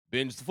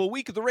Binge the full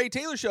week of The Ray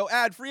Taylor Show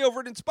ad-free over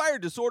at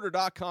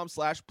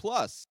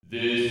inspireddisorder.com/plus.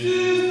 This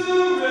is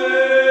The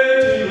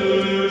Ray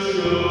Taylor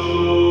Show.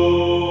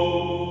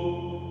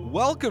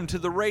 Welcome to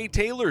The Ray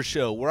Taylor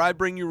Show, where I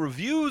bring you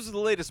reviews of the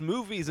latest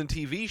movies and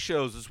TV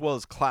shows, as well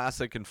as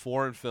classic and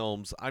foreign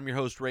films. I'm your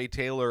host, Ray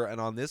Taylor, and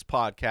on this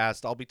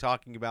podcast, I'll be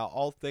talking about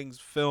all things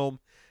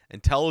film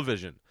and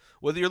television.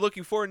 Whether you're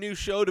looking for a new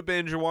show to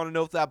binge or want to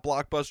know if that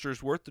blockbuster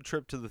is worth the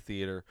trip to the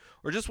theater,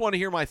 or just want to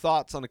hear my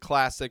thoughts on a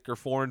classic or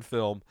foreign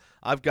film,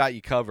 I've got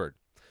you covered.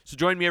 So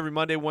join me every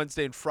Monday,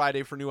 Wednesday, and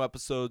Friday for new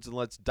episodes, and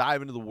let's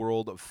dive into the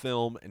world of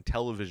film and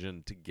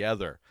television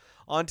together.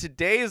 On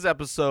today's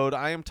episode,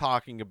 I am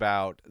talking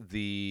about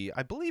the,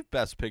 I believe,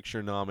 Best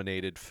Picture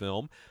nominated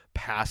film,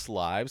 Past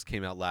Lives,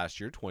 came out last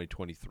year,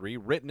 2023,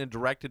 written and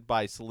directed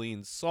by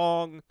Celine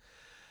Song.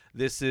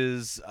 This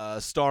is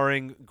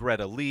starring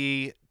Greta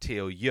Lee,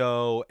 Teo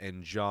Yo,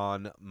 and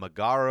John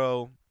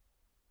Magaro.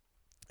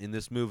 In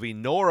this movie,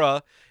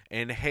 Nora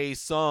and Hae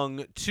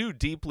Sung, two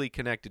deeply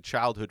connected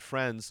childhood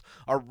friends,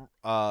 are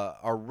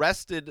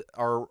arrested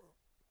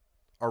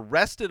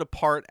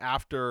apart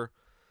after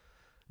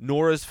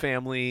Nora's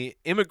family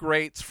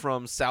immigrates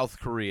from South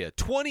Korea.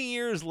 20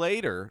 years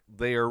later,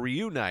 they are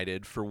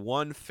reunited for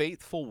one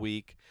fateful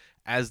week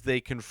as they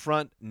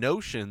confront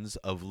notions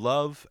of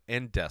love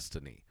and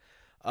destiny.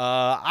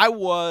 I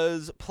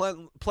was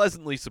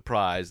pleasantly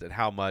surprised at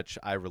how much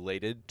I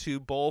related to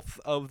both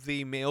of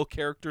the male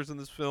characters in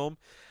this film.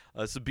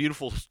 It's a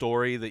beautiful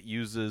story that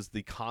uses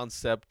the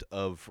concept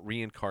of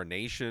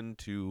reincarnation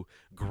to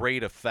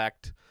great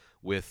effect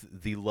with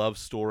the love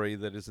story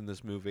that is in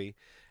this movie.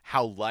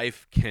 How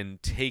life can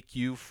take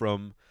you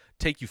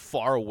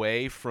far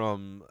away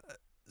from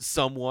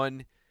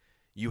someone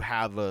you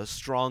have a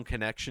strong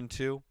connection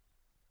to.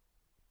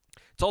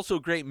 It's also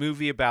a great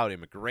movie about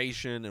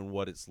immigration and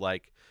what it's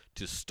like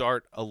to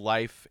start a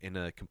life in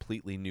a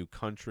completely new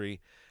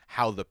country,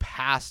 how the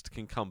past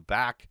can come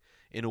back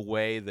in a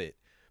way that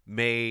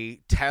may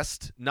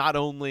test not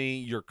only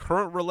your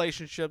current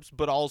relationships,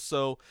 but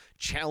also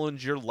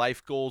challenge your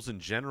life goals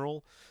in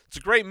general. It's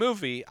a great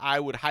movie.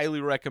 I would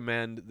highly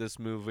recommend this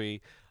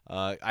movie.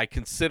 I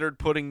considered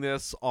putting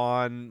this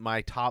on my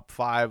top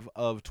 5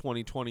 of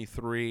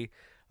 2023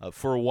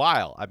 for a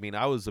while. I mean,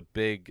 I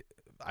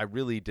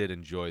really did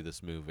enjoy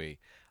this movie.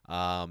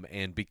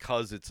 And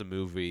because it's a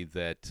movie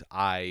that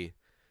I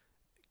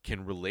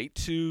can relate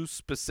to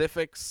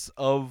specifics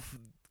of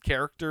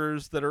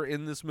characters that are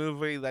in this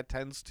movie, that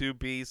tends to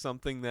be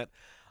something that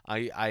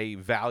I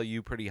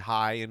value pretty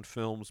high in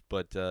films,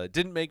 but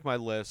didn't make my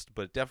list,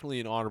 but definitely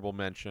an honorable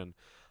mention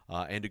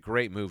and a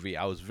great movie.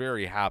 I was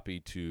very happy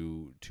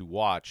to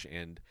watch.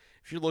 And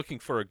if you're looking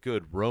for a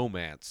good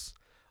romance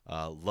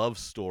love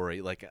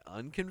story, like an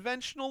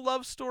unconventional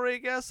love story, I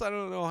guess. I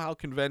don't know how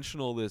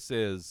conventional this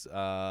is.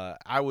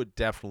 I would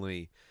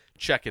definitely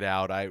check it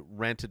out. I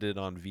rented it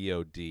on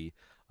VOD,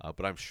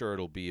 but I'm sure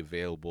it'll be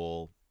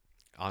available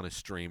on a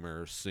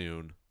streamer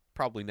soon,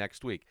 probably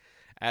next week,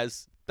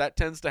 as that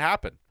tends to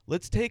happen.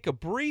 Let's take a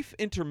brief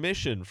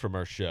intermission from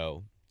our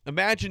show.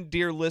 Imagine,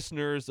 dear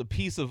listeners, a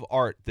piece of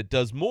art that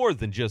does more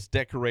than just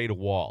decorate a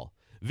wall.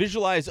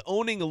 Visualize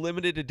owning a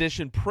limited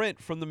edition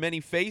print from The Many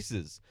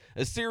Faces,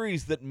 a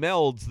series that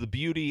melds the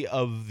beauty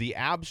of the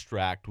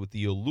abstract with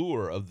the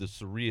allure of the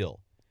surreal.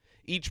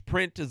 Each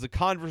print is a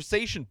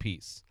conversation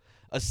piece,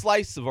 a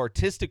slice of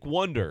artistic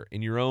wonder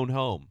in your own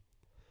home.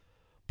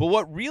 But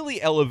what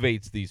really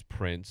elevates these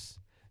prints,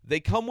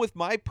 they come with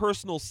my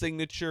personal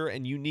signature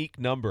and unique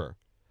number,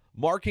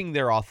 marking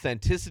their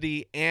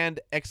authenticity and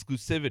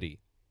exclusivity.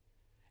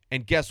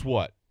 And guess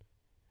what?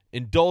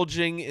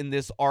 Indulging in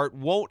this art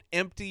won't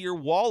empty your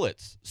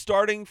wallets.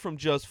 Starting from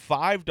just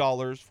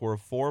 $5 for a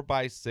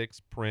 4x6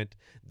 print,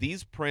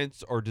 these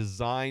prints are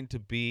designed to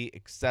be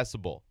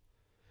accessible,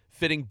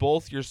 fitting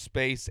both your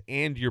space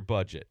and your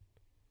budget.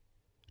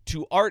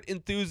 To art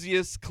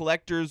enthusiasts,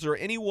 collectors, or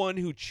anyone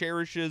who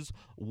cherishes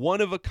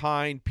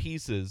one-of-a-kind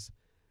pieces,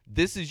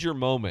 this is your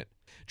moment.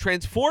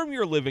 Transform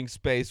your living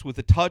space with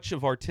a touch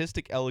of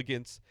artistic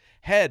elegance.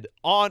 Head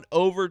on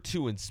over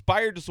to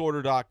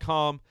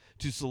inspireddisorder.com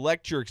to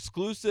select your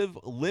exclusive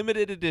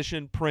limited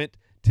edition print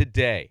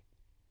today.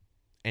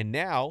 And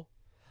now,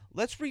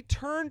 let's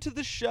return to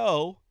the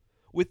show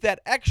with that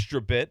extra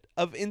bit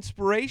of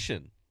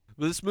inspiration.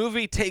 This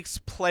movie takes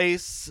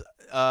place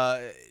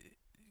at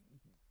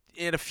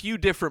a few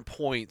different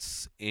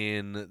points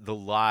in the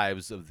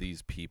lives of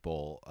these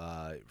people,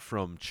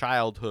 from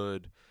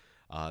childhood,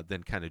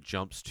 then kind of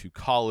jumps to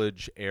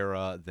college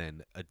era,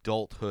 then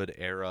adulthood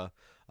era,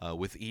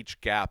 with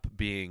each gap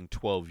being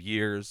 12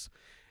 years.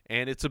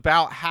 And it's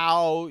about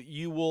how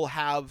you will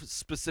have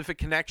specific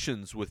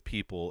connections with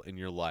people in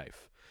your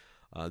life.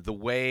 The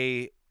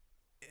way,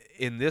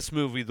 in this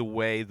movie, the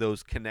way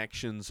those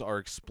connections are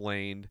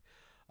explained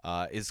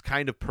is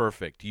kind of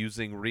perfect,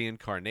 using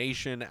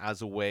reincarnation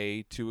as a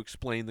way to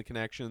explain the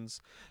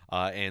connections,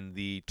 and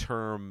the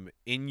term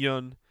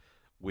inyon,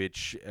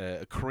 which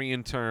a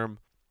Korean term,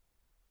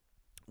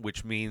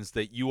 which means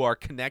that you are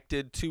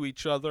connected to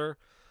each other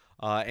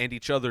and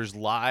each other's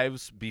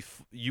lives.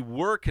 You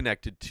were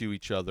connected to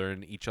each other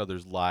and each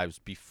other's lives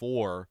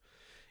before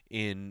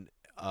in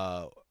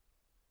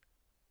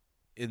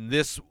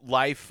this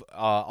life,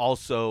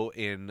 also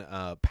in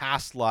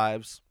past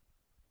lives.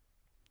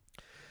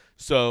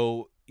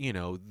 So,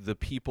 the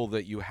people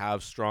that you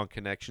have strong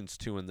connections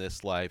to in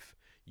this life,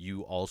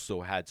 you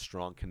also had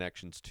strong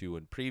connections to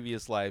in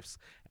previous lives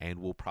and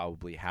will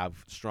probably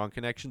have strong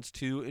connections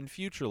to in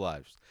future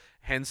lives.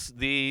 Hence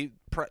the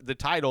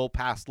title,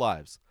 Past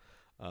Lives.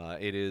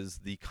 It is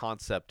the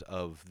concept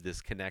of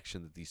this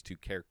connection that these two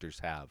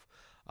characters have,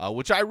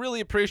 which I really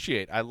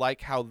appreciate. I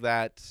like how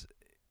that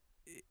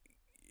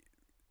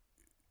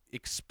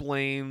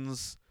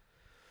explains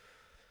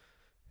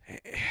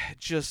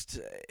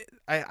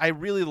I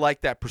really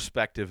like that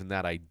perspective and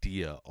that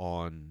idea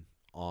on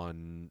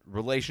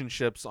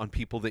relationships, on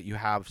people that you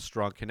have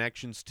strong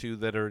connections to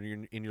that are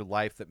in your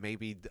life, that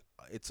maybe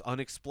it's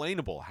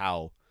unexplainable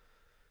how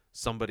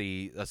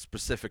a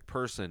specific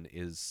person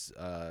is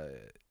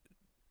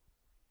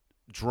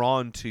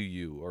drawn to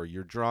you, or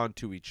you're drawn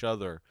to each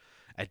other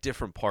at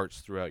different parts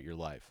throughout your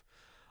life.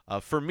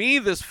 For me,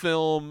 this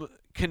film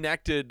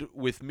connected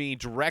with me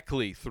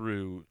directly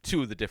through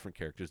two of the different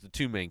characters, the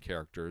two main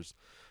characters,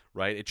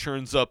 right? It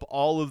churns up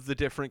all of the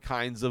different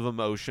kinds of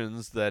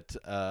emotions that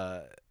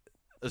a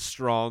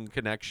strong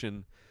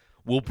connection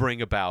will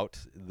bring about.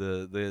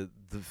 The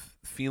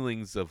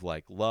feelings of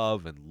like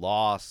love and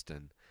lost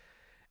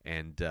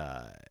and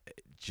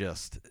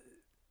just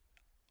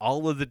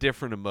all of the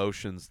different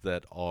emotions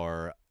that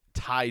are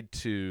tied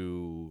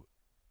to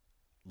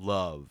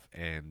love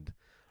and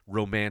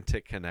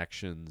romantic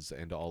connections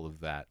and all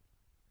of that.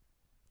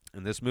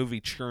 And this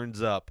movie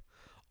churns up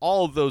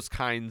all of those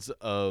kinds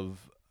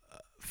of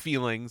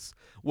feelings,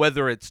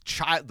 whether it's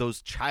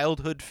those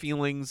childhood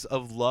feelings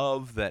of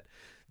love, that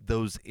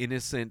those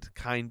innocent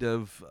kind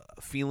of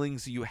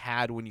feelings you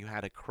had when you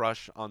had a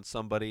crush on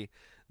somebody,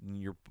 and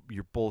you're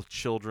both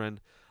children,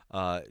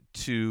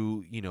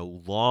 to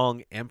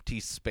long empty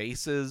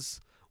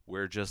spaces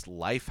where just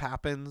life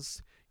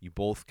happens. You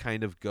both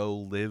kind of go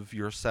live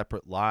your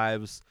separate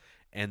lives,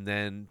 and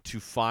then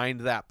to find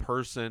that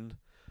person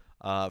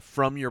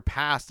from your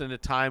past in a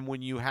time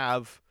when you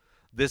have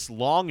this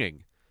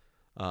longing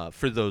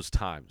for those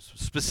times,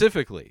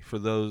 specifically for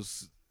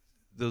those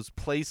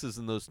places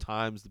and those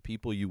times, the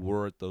people you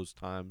were at those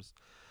times.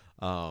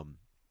 And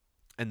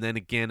then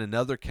again,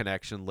 another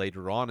connection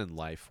later on in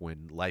life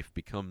when life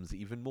becomes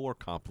even more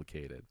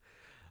complicated.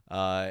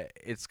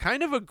 It's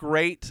kind of a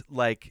great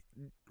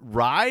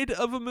ride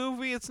of a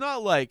movie. It's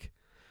not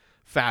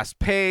fast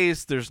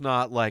paced. There's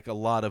not a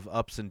lot of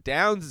ups and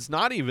downs. It's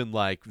not even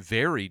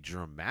very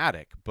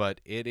dramatic,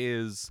 but it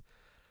is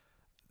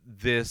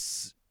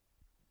this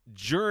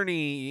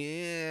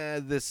journey,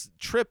 this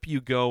trip you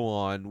go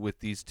on with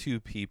these two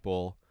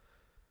people.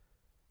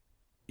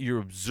 You're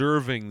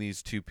observing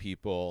these two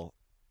people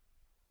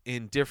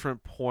in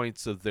different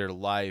points of their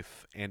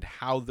life and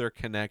how their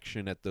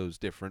connection at those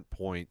different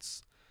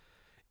points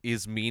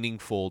is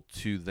meaningful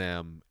to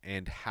them,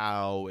 and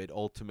how it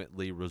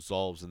ultimately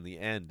resolves in the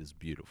end is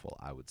beautiful,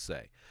 I would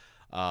say.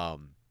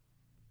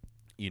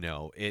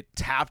 It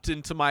tapped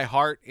into my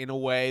heart in a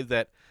way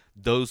that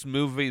those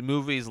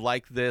movies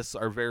like this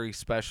are very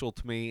special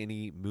to me.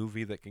 Any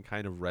movie that can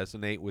kind of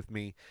resonate with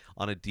me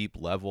on a deep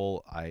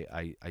level,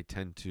 I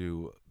tend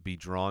to be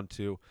drawn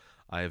to.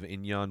 I have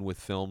inyan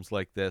with films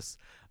like this.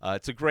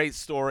 It's a great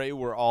story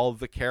where all of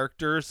the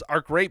characters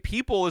are great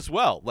people as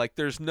well.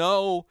 There's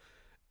no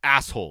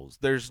assholes.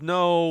 There's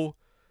no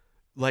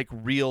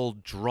real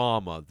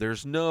drama.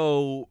 There's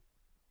no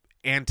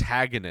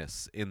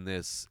antagonists in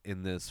this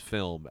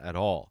film at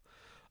all.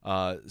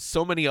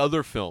 So many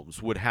other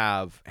films would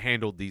have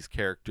handled these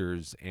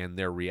characters and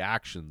their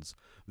reactions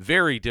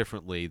very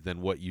differently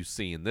than what you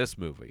see in this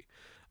movie.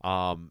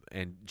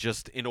 And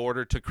just in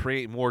order to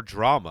create more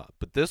drama.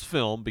 But this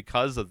film,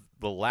 because of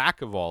the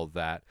lack of all of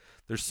that,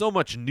 there's so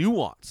much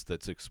nuance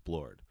that's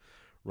explored,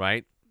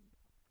 right?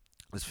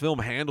 This film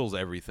handles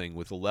everything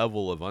with a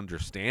level of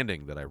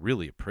understanding that I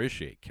really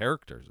appreciate.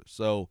 Characters are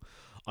so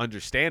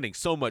understanding,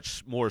 so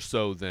much more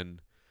so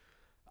than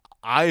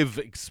I've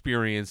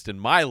experienced in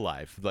my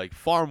life,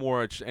 far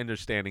more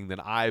understanding than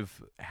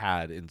I've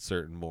had in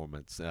certain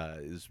moments.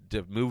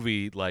 The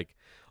movie,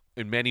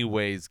 in many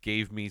ways,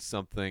 gave me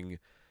something,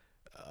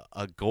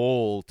 a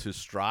goal to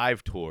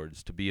strive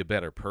towards, to be a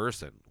better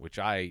person, which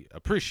I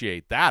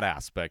appreciate that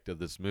aspect of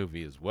this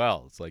movie as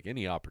well. It's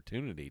any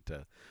opportunity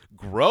to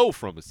grow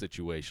from a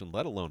situation,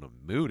 let alone a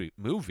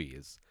movie,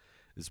 is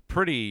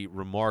pretty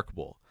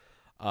remarkable.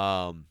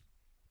 And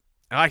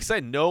like I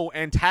said, no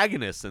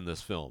antagonists in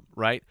this film,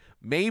 right?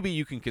 Maybe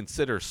you can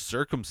consider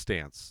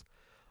circumstance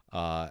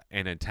an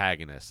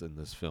antagonist in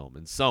this film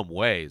in some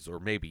ways, or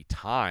maybe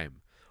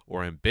time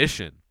or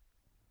ambition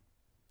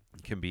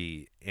can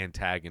be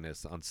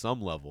antagonists on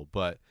some level.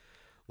 But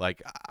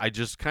I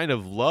just kind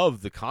of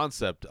love the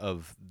concept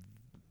of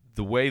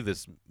the way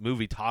this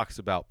movie talks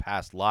about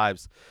past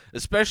lives,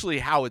 especially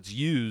how it's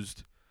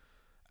used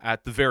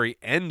at the very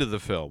end of the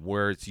film,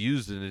 where it's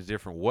used in a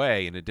different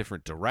way, in a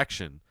different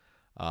direction,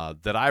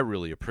 that I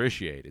really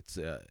appreciate.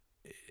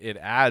 It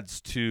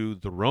adds to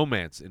the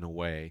romance in a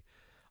way,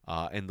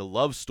 and the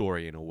love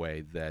story in a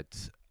way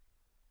that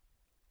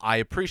I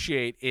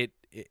appreciate it,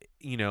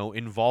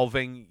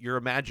 involving your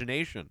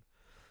imagination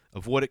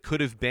of what it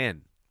could have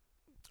been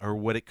or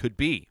what it could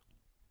be.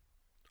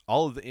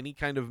 Any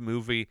kind of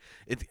movie,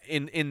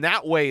 in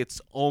that way,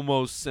 it's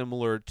almost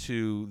similar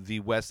to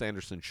the Wes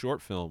Anderson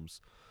short films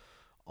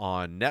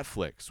on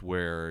Netflix,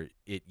 where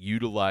it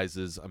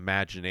utilizes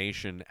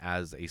imagination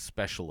as a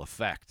special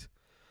effect.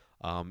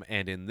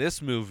 And in this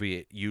movie,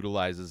 it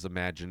utilizes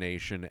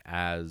imagination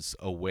as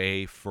a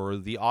way for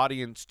the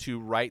audience to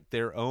write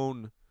their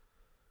own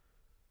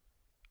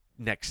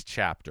next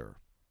chapter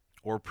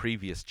or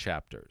previous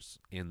chapters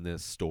in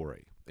this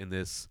story, in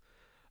this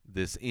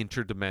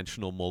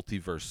interdimensional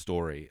multiverse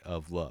story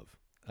of love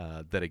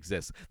that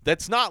exists.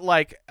 That's not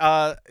like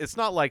it's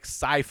not like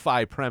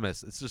sci-fi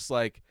premise. It's just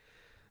like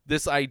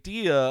this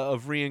idea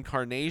of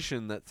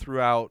reincarnation, that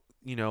throughout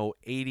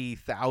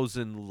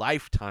 80,000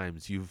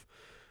 lifetimes you've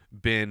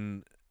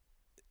been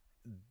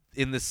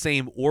in the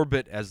same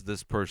orbit as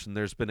this person.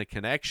 There's been a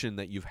connection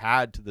that you've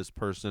had to this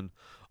person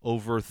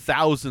over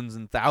thousands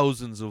and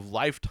thousands of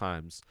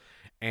lifetimes.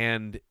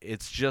 And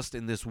it's just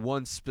in this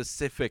one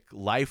specific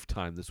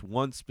lifetime, this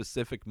one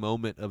specific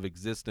moment of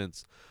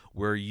existence,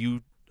 where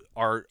you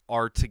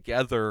are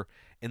together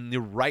in the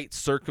right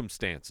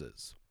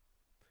circumstances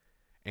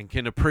and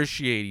can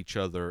appreciate each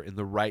other in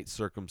the right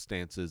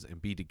circumstances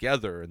and be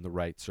together in the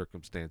right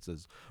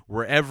circumstances,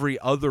 where every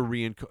other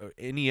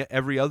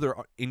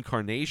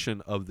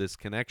incarnation of this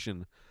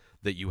connection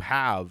that you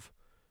have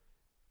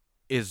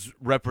is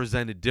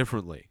represented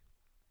differently.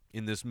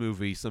 In this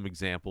movie, some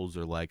examples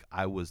are like,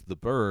 I was the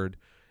bird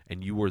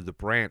and you were the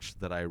branch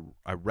that I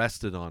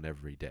rested on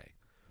every day,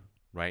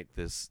 right?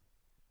 This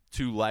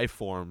two life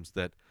forms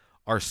that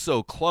are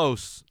so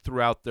close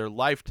throughout their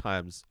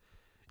lifetimes,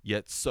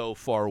 yet so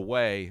far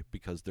away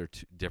because they're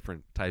two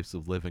different types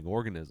of living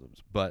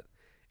organisms. But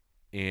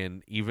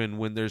even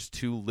when there's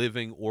two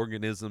living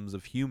organisms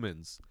of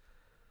humans,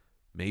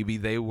 maybe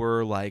they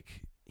were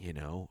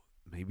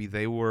maybe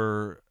they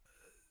were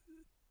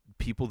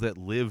people that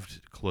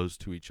lived close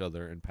to each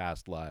other in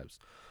past lives,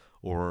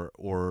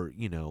 or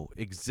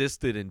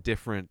existed in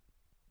different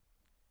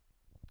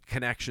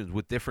connections,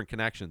 with different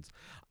connections.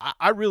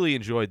 I really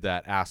enjoyed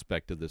that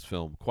aspect of this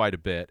film quite a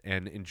bit,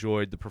 and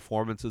enjoyed the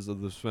performances of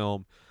this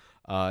film.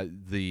 I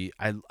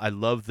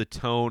love the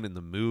tone and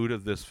the mood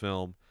of this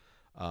film.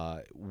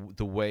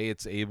 The way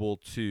it's able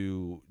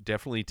to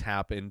definitely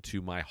tap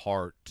into my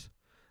heart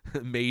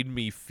made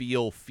me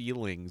feel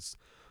feelings,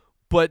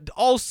 but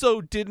also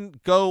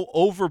didn't go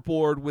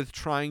overboard with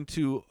trying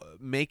to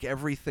make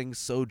everything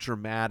so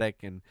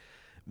dramatic and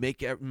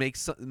make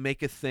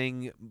a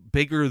thing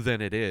bigger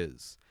than it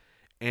is,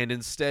 and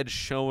instead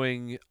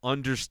showing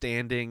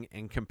understanding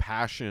and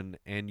compassion.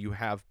 And you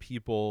have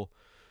people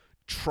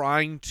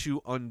trying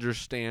to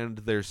understand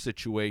their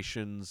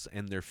situations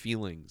and their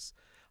feelings,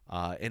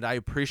 and I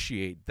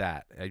appreciate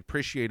that. I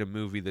appreciate a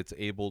movie that's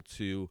able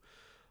to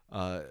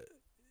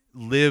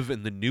live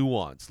in the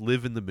nuance,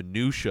 live in the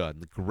minutia and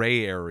the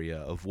gray area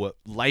of what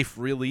life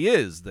really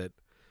is. That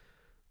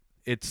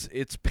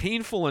it's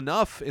painful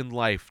enough in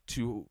life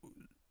to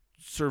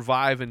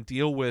survive and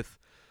deal with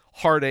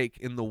heartache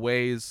in the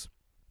ways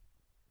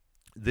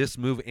this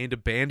movie, and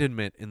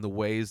abandonment in the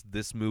ways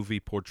this movie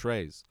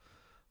portrays.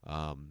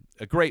 A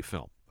great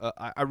film.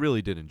 I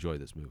really did enjoy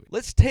this movie.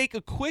 Let's take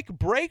a quick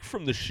break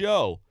from the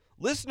show.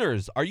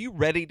 Listeners, are you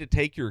ready to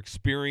take your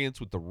experience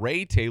with The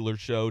Ray Taylor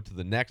Show to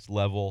the next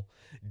level?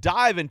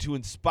 Dive into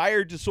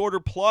Inspired Disorder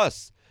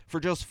Plus. For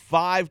just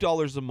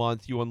 $5 a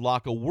month, you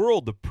unlock a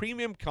world of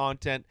premium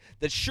content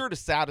that's sure to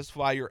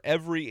satisfy your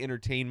every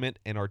entertainment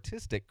and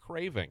artistic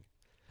craving.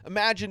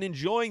 Imagine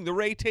enjoying The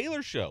Ray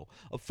Taylor Show,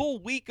 a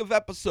full week of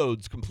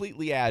episodes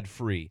completely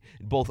ad-free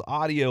in both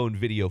audio and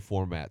video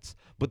formats.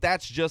 But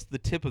that's just the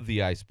tip of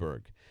the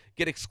iceberg.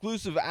 Get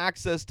exclusive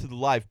access to the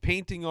live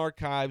painting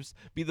archives,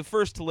 be the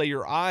first to lay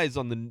your eyes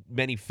on the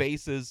many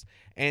faces,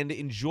 and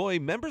enjoy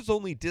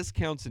members-only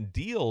discounts and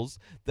deals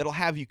that'll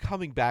have you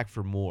coming back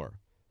for more.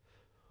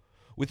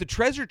 With a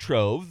treasure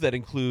trove that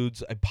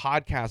includes a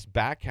podcast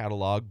back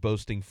catalog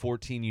boasting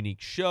 14 unique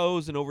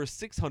shows and over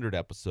 600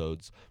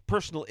 episodes,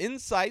 personal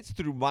insights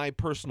through my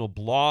personal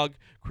blog,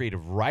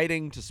 creative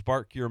writing to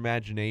spark your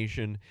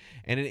imagination,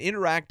 and an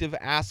interactive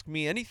Ask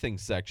Me Anything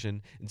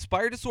section,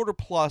 Inspired Disorder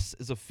Plus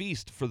is a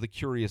feast for the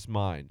curious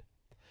mind.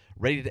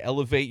 Ready to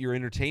elevate your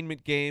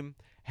entertainment game?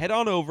 Head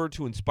on over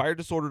to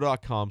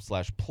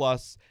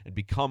inspireddisorder.com/plus and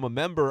become a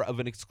member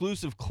of an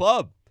exclusive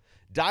club.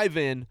 Dive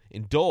in,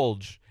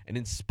 indulge, and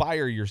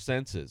inspire your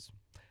senses.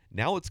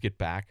 Now let's get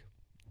back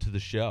to the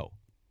show.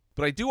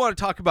 But I do want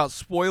to talk about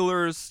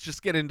spoilers,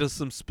 just get into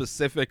some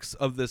specifics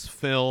of this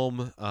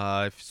film.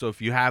 So if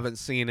you haven't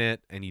seen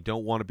it and you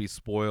don't want to be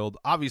spoiled,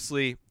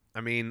 obviously, I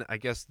mean, I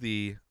guess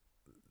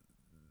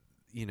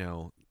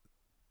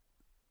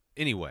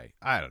Anyway,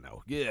 I don't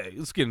know. Yeah,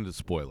 let's get into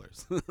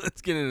spoilers.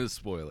 Let's get into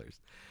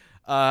spoilers.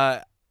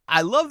 I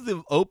love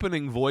the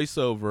opening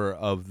voiceover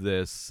of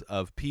this,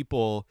 of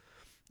people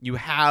you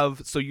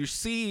have. So you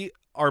see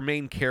our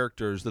main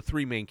characters, the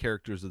three main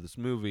characters of this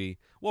movie.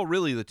 Well,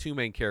 really the two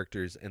main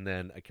characters and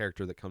then a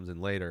character that comes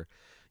in later.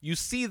 You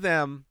see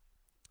them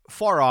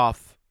far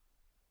off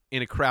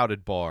in a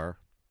crowded bar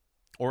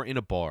or in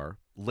a bar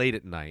late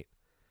at night.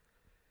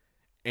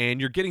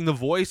 And you're getting the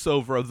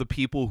voiceover of the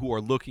people who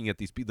are looking at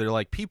these people. They're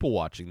like people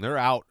watching. They're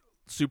out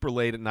super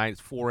late at night. It's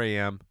 4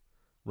 a.m.,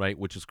 right,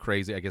 which is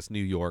crazy. I guess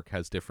New York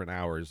has different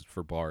hours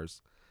for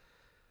bars.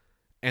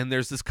 And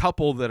there's this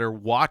couple that are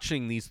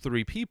watching these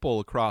three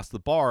people across the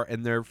bar,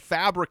 and they're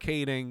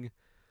fabricating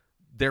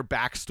their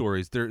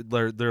backstories.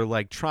 They're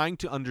like trying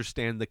to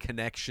understand the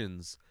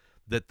connections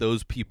that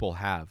those people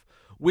have,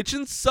 which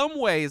in some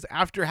ways,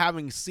 after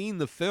having seen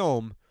the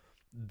film,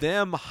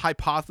 them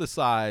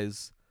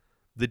hypothesize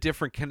the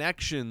different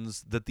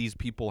connections that these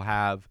people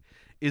have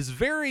is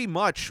very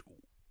much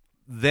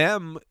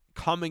them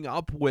coming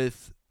up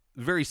with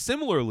very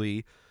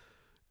similarly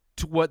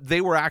to what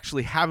they were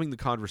actually having the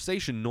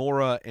conversation,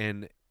 Nora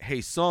and Hae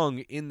Sung,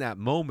 in that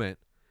moment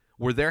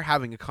where they're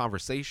having a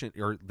conversation,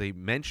 or they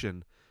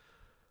mention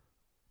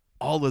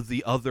all of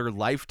the other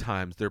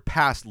lifetimes, their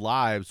past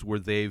lives where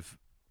they've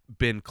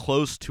been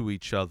close to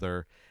each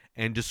other,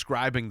 and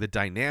describing the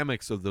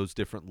dynamics of those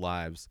different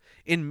lives.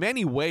 In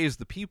many ways,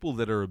 the people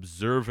that are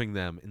observing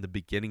them in the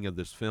beginning of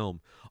this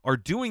film are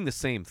doing the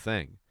same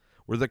thing,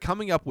 where they're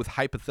coming up with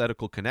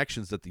hypothetical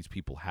connections that these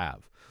people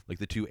have. Like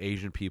the two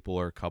Asian people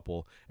are a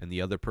couple, and the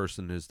other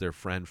person is their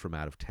friend from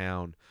out of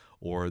town.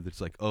 Or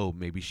it's like, oh,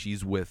 maybe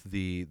she's with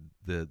the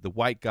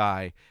white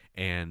guy,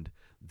 and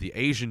the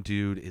Asian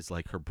dude is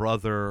like her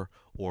brother,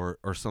 or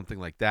something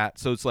like that.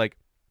 So it's like,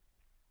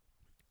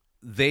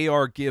 they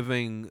are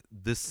giving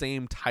the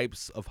same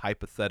types of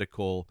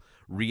hypothetical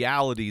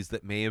realities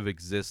that may have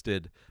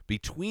existed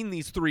between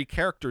these three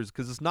characters,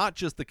 because it's not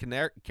just the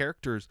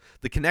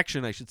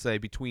connection, I should say,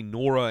 between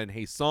Nora and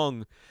Hae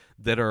Sung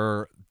that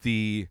are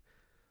the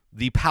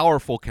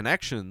powerful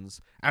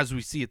connections. As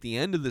we see at the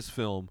end of this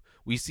film,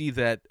 we see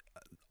that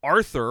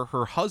Arthur,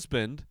 her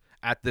husband,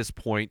 at this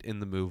point in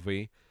the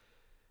movie,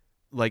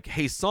 like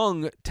Hae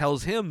Sung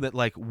tells him that,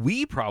 like,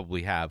 we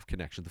probably have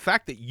connection. The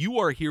fact that you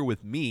are here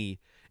with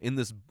me in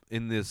this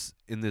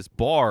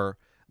bar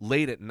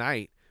late at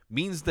night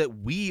means that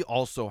we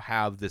also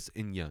have this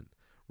inyan,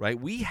 right?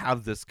 We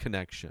have this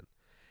connection.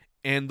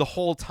 And the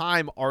whole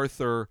time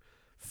Arthur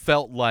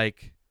felt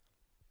like,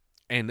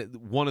 and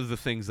one of the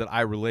things that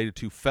I related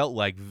to, felt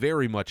like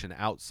very much an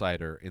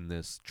outsider in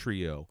this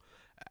trio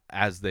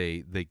as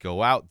they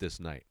go out this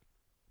night.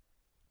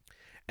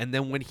 And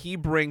then when he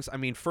brings, I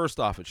mean, first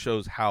off, it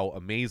shows how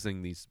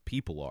amazing these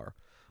people are.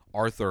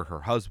 Arthur,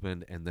 her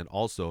husband, and then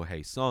also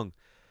Hae Sung.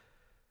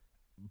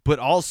 But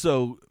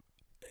also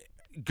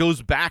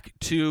goes back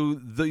to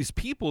these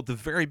people at the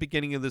very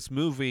beginning of this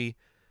movie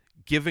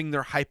giving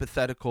their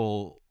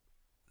hypothetical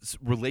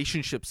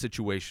relationship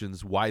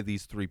situations, why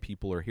these three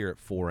people are here at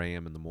 4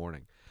 a.m. in the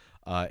morning.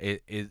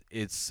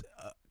 It's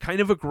kind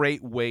of a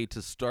great way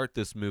to start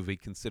this movie,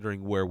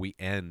 considering where we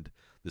end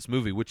this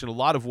movie, which in a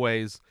lot of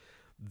ways,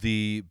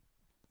 the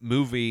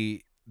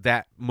movie,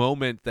 that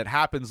moment that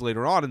happens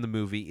later on in the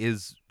movie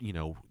is, you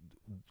know,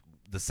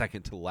 the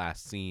second to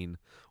last scene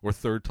or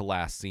third to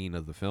last scene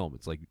of the film.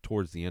 It's like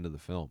towards the end of the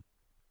film.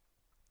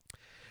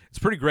 It's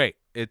pretty great.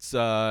 It's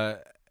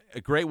a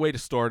great way to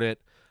start it.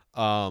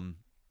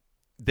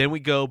 Then we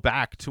go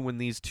back to when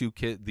these two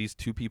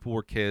people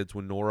were kids,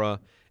 when Nora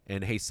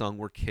and Hae Sung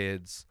were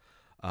kids,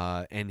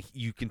 and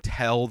you can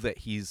tell that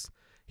he's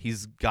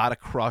got a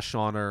crush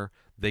on her.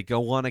 They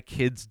go on a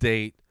kids'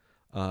 date.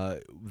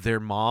 Their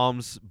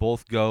moms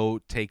both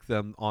go take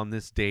them on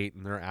this date,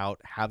 and they're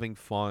out having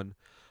fun.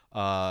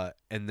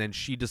 And then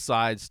she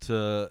decides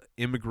to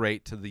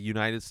immigrate to the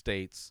United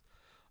States.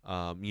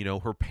 You know,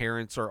 her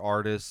parents are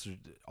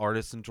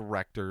artists and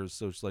directors,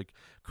 so it's like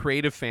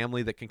creative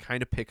family that can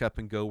kind of pick up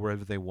and go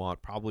wherever they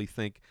want. Probably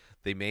think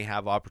they may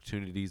have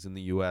opportunities in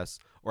the U.S.,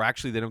 or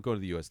actually they don't go to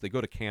the U.S., they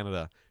go to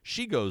Canada.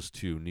 She goes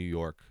to New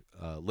York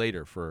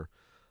later for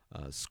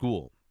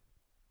school.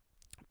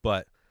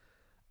 But,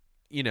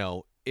 you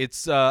know,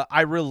 it's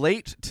I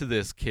relate to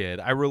this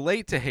kid. I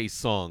relate to Hae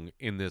Sung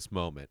in this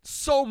moment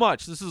so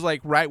much. This is like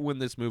right when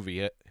this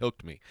movie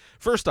hooked me.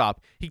 First off,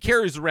 he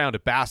carries around a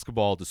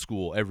basketball to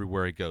school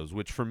everywhere he goes,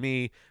 which for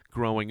me,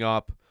 growing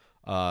up,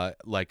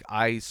 like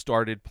I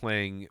started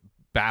playing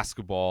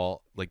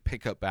basketball, like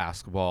pickup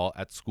basketball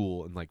at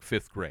school in like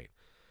 5th grade.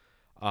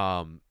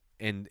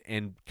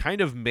 And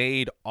kind of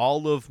made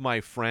all of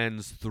my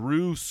friends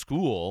through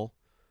school,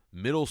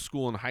 middle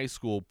school and high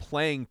school,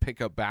 playing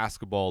pickup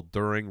basketball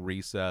during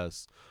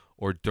recess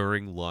or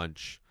during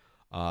lunch.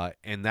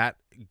 And that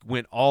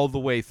went all the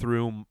way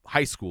through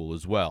high school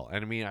as well.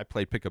 And I mean, I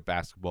played pickup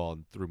basketball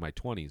through my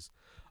 20s,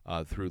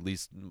 through at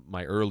least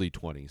my early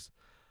 20s.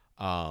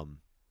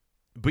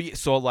 But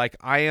so like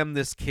I am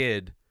this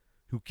kid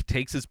who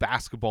takes his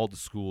basketball to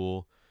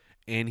school,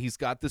 and he's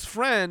got this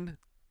friend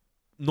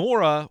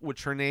Nora,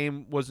 which her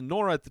name was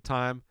Nora at the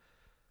time,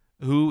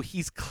 who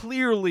he's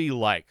clearly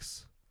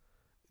likes.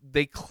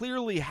 They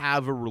clearly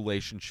have a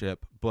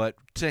relationship, but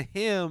to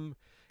him,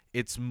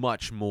 it's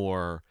much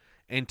more,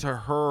 and to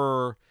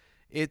her,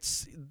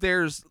 it's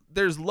there's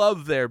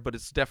love there, but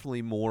it's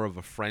definitely more of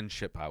a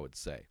friendship, I would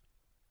say.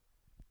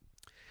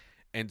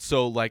 And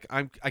so, like,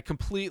 I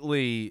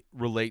completely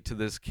relate to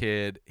this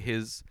kid.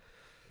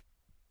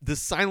 The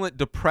silent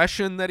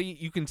depression that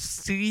you can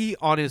see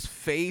on his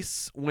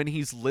face when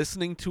he's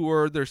listening to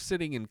her. They're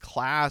sitting in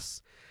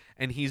class,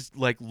 and he's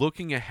like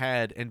looking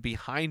ahead, and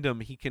behind him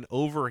he can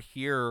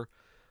overhear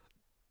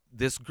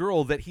this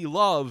girl that he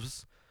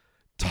loves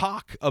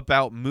talk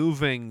about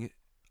moving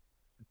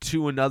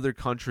to another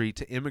country,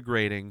 to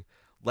immigrating,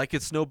 like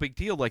it's no big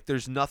deal, like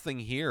there's nothing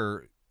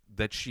here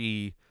that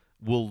she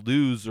will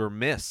lose or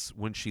miss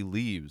when she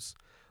leaves.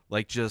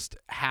 Like just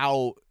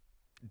how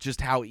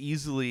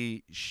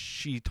easily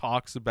she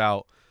talks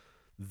about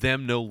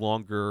them no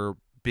longer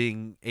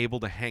being able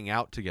to hang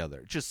out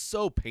together. Just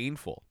so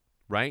painful,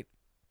 right?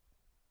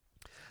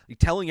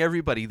 Telling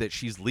everybody that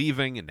she's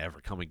leaving and never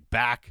coming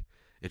back.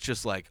 It's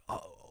just like,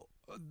 oh,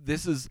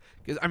 this is,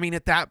 I mean,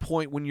 at that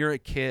point when you're a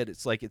kid,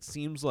 it's like, it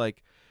seems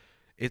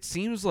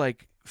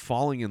like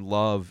falling in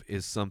love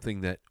is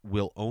something that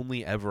will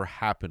only ever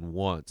happen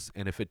once.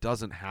 And if it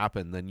doesn't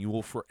happen, then you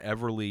will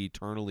foreverly,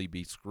 eternally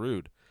be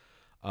screwed.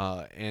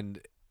 And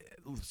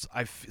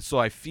I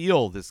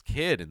feel this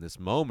kid in this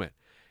moment.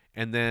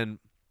 And then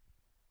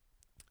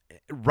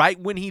right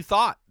when he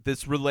thought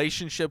this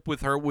relationship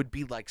with her would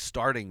be like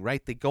starting,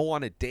 right? They go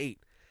on a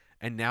date,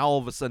 and now all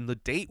of a sudden the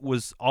date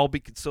was all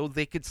so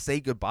they could say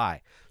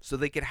goodbye, so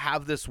they could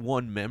have this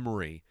one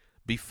memory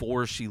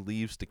before she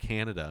leaves to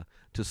Canada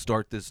to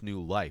start this new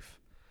life.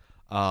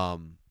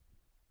 And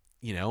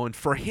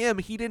for him,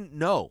 he didn't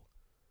know.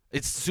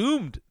 It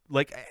assumed,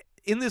 like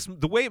in this,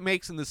 the way it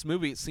makes in this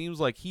movie, it seems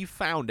like he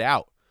found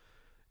out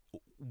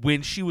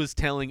when she was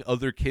telling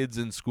other kids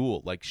in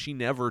school. Like she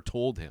never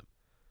told him.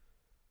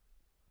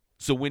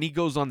 So when he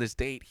goes on this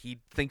date, he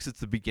thinks it's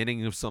the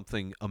beginning of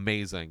something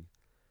amazing,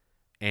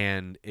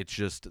 and it's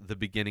just the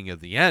beginning of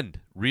the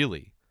end,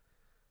 really.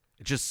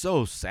 It's just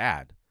so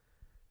sad.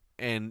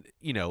 And,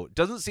 it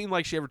doesn't seem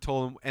like she ever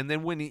told him. And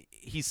then when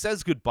he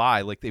says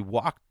goodbye, like they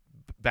walk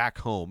back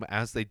home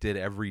as they did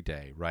every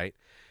day, right?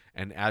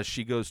 And as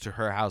she goes to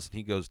her house and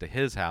he goes to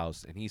his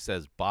house and he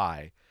says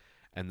bye,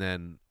 and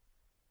then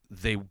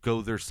they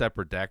go their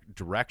separate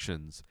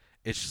directions,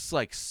 it's just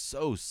like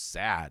so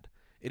sad.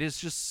 It is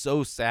just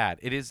so sad.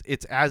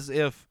 It's as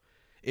if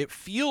it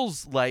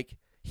feels like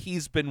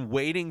he's been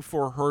waiting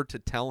for her to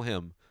tell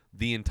him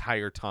the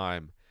entire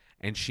time,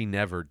 and she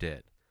never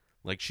did.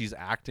 Like she's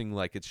acting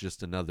like it's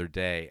just another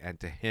day, and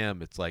to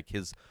him it's like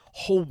his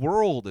whole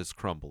world is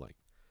crumbling.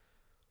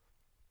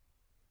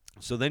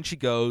 So then she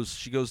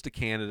goes to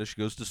Canada, she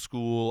goes to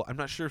school. I'm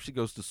not sure if she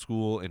goes to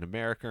school in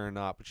America or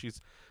not, but she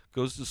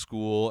goes to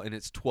school, and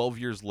it's 12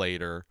 years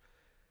later.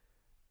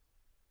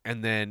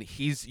 And then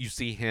you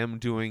see him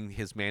doing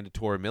his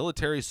mandatory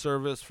military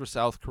service for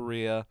South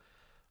Korea.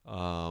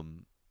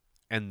 And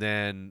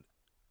then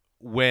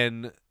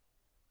when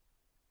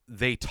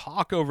they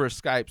talk over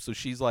Skype, so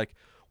she's like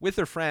with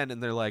her friend,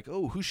 and they're like,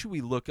 oh, who should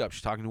we look up?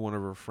 She's talking to one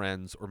of her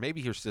friends, or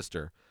maybe her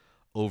sister,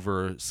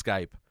 over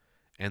Skype.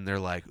 And they're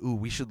like, ooh,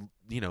 we should,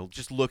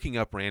 just looking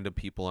up random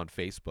people on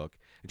Facebook.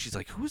 And she's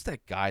like, who's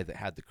that guy that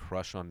had the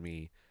crush on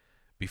me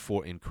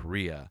before in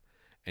Korea?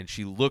 And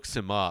she looks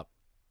him up.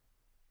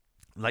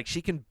 Like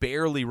she can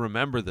barely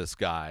remember this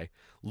guy,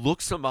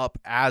 looks him up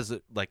as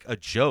like a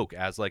joke,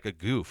 as like a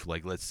goof,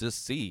 like let's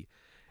just see.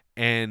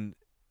 And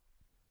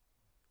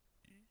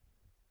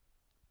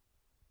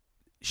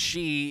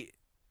he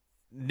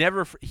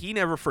never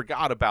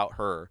forgot about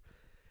her.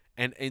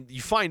 And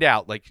you find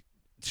out, like,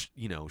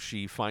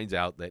 she finds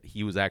out that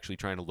he was actually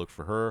trying to look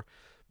for her,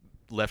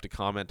 left a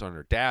comment on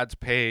her dad's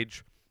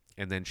page,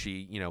 and then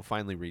she,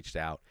 finally reached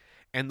out.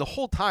 And the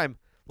whole time,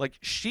 like,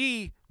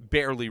 she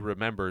barely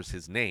remembers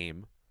his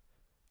name.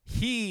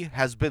 He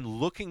has been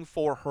looking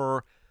for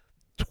her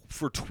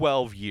for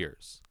 12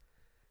 years.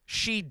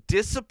 She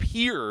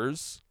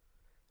disappears.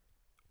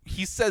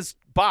 He says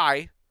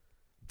bye.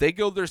 They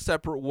go their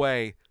separate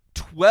way.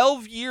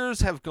 12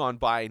 years have gone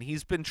by, and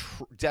he's been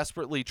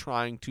desperately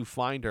trying to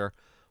find her.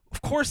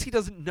 Of course, he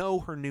doesn't know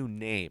her new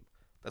name.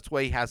 That's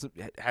why he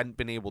hadn't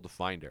been able to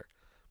find her.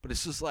 But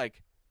it's just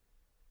like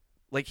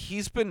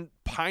he's been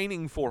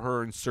pining for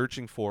her and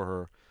searching for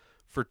her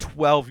for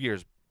 12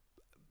 years,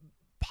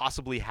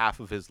 possibly half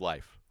of his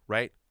life,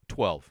 right?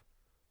 12.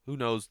 Who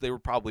knows? They were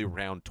probably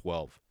around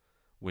 12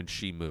 when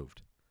she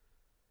moved.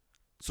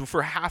 So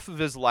for half of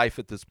his life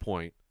at this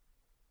point,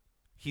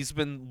 he's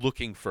been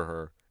looking for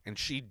her, and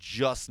she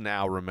just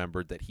now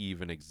remembered that he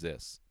even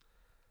exists.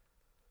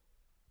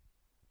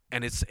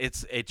 And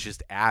it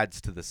just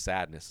adds to the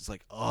sadness. It's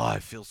like, oh, I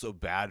feel so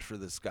bad for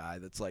this guy.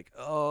 That's like,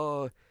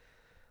 oh,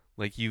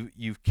 like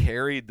you've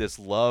carried this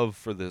love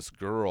for this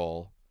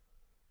girl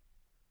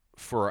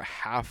for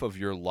half of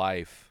your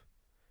life,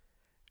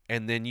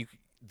 and then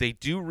they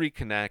do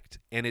reconnect,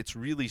 and it's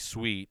really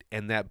sweet,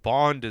 and that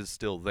bond is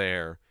still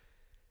there.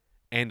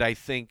 And I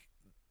think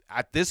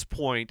at this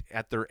point,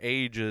 at their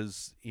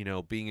ages,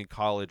 being in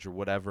college or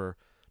whatever,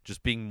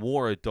 just being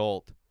more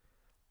adult,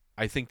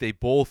 I think they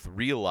both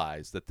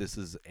realize that this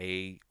is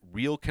a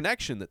real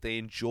connection, that they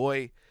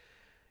enjoy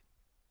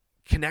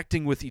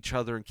connecting with each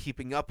other and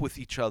keeping up with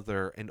each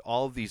other and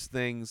all of these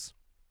things,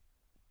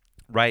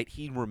 right?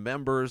 He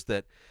remembers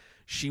that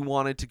she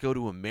wanted to go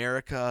to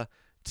America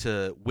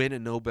to win a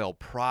Nobel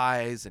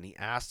Prize, and he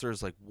asked her,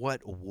 like,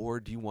 what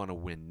award do you want to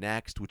win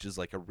next, which is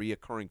like a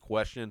reoccurring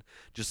question,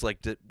 just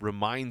like that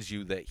reminds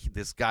you that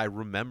this guy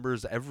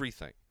remembers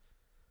everything.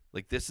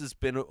 Like, this has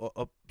been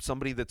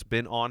somebody that's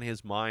been on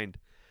his mind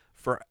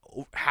for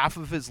half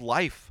of his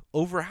life,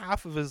 over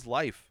half of his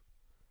life,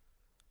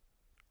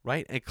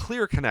 right? A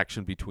clear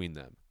connection between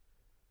them.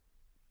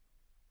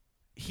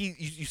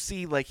 You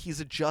see, like, he's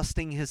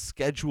adjusting his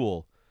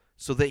schedule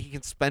so that he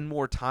can spend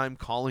more time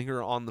calling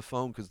her on the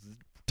phone because the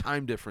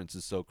time difference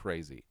is so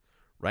crazy,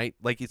 right?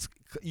 Like, it's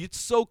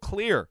so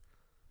clear.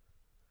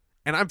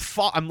 And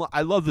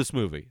I love this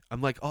movie.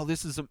 I'm like, oh,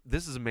 this is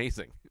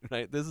amazing,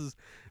 right? This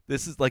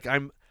is like,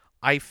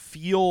 I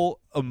feel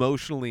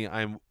emotionally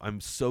I'm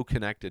so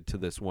connected to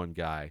this one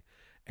guy,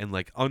 and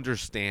like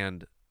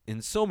understand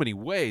in so many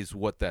ways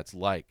what that's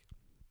like.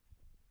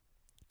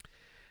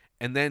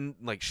 And then,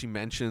 like, she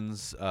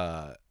mentions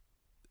the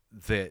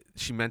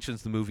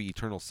movie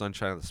Eternal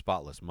Sunshine of the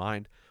Spotless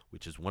Mind,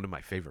 which is one of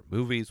my favorite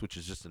movies, which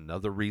is just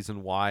another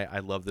reason why I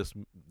love this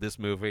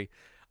movie.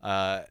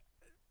 And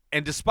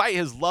despite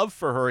his love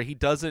for her, he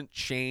doesn't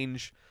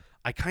change.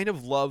 I kind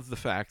of love the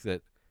fact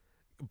that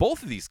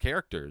both of these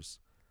characters,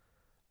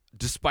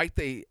 despite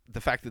the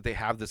fact that they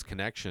have this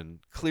connection,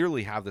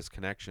 clearly have this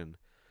connection,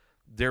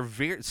 they're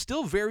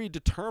still very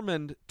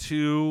determined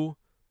to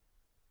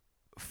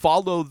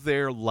follow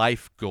their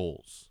life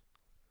goals.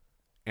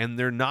 And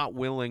they're not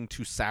willing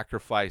to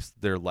sacrifice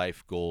their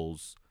life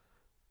goals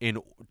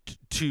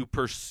to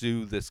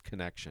pursue this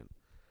connection,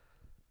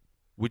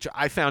 which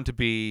I found to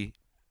be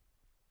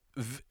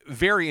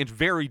very,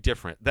 very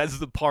different. That's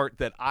the part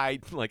that I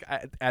like.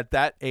 At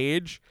that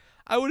age,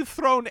 I would have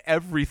thrown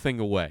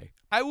everything away.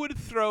 Not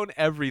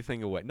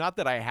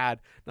that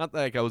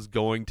I was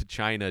going to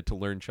China to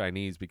learn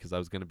Chinese because I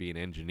was going to be an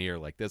engineer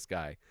like this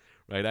guy,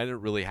 right? I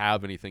didn't really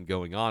have anything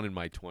going on in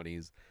my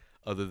 20s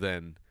other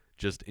than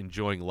just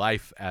enjoying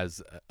life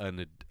as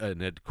a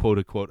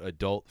quote-unquote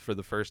adult for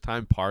the first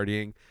time,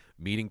 partying,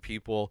 meeting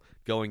people,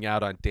 going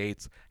out on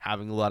dates,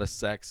 having a lot of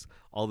sex,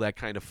 all that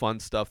kind of fun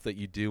stuff that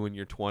you do in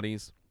your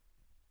 20s.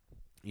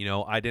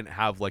 I didn't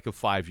have like a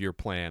 5-year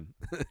plan,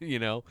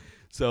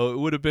 so it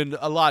would have been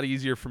a lot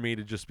easier for me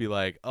to just be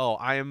like, oh,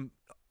 I am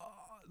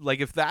like,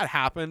 if that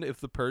happened,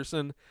 if the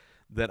person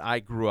that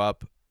I grew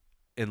up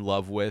in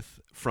love with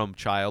from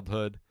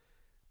childhood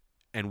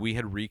and we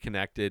had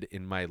reconnected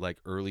in my like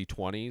early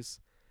 20s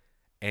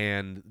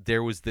and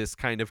there was this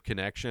kind of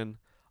connection,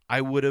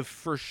 I would have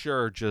for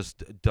sure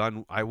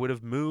I would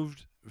have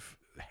moved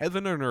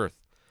heaven and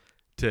earth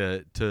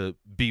to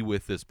be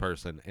with this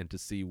person and to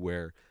see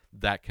where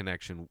that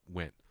connection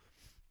went.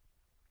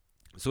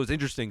 So it's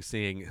interesting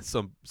seeing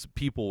some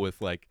people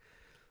with like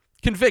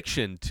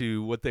conviction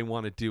to what they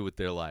want to do with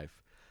their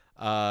life.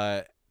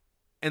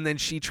 And then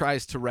she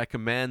tries to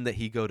recommend that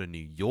he go to New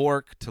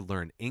York to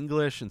learn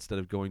English instead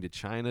of going to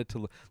China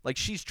like,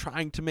 she's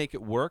trying to make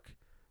it work,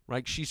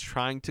 right? She's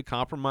trying to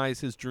compromise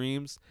his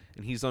dreams,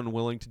 and he's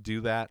unwilling to do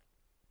that,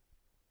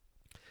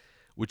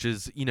 which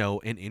is,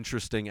 an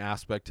interesting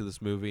aspect to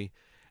this movie.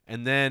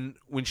 And then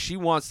when she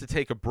wants to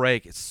take a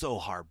break, it's so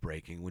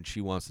heartbreaking when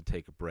she wants to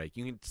take a break.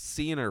 You can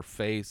see in her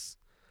face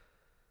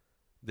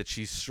that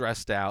she's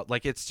stressed out.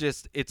 Like, it's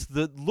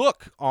the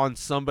look on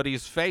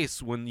somebody's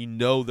face when you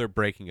know they're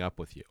breaking up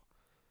with you.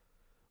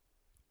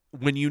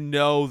 When you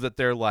know that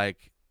they're going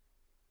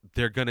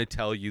to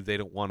tell you they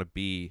don't want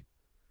to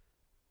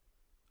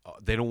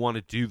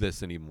do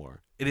this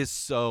anymore. It is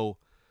so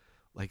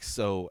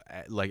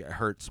it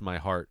hurts my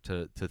heart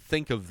to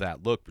think of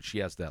that look, but she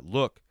has that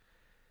look.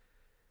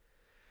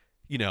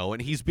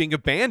 And he's being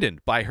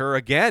abandoned by her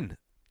again.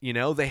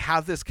 They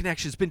have this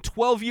connection. It's been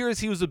 12 years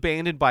he was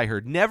abandoned by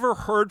her. Never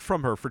heard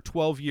from her for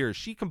 12 years.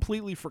 She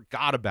completely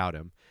forgot about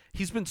him.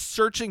 He's been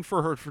searching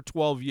for her for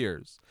 12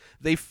 years.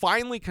 They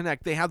finally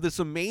connect. They have this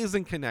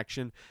amazing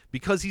connection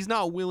because he's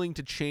not willing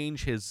to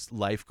change his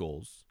life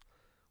goals,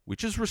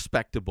 which is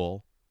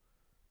respectable.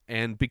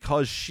 And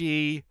because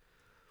she,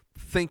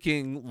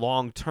 thinking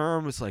long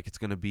term, is like, it's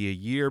going to be a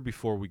year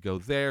before we go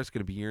there. It's going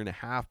to be a year and a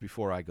half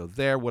before I go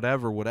there,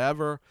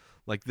 whatever.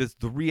 Like,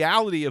 the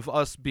reality of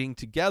us being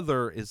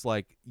together is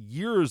like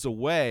years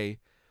away,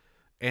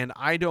 and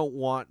I don't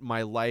want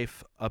my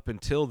life up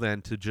until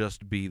then to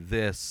just be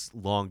this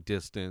long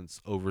distance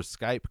over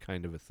Skype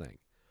kind of a thing.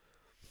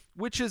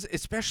 Which is,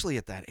 especially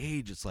at that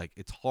age, it's like,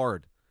 it's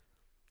hard,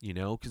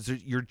 because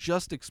you're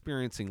just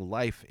experiencing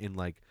life in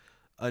like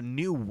a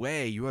new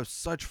way. You have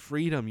such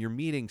freedom. You're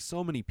meeting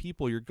so many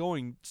people. You're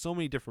going so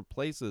many different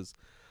places.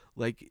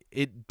 Like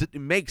it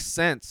makes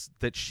sense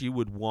that she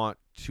would want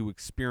to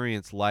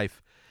experience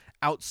life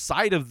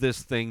outside of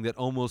this thing that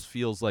almost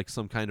feels like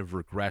some kind of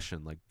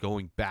regression, like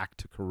going back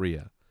to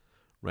Korea,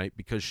 right?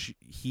 Because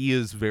he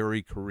is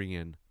very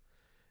Korean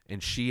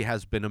and she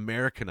has been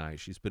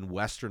Americanized. She's been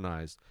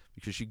westernized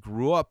because she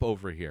grew up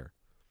over here,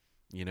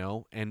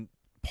 and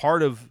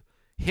part of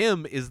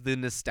him is the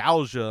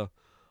nostalgia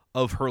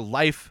of her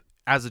life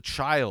as a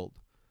child,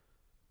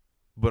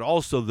 but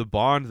also the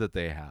bond that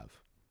they have.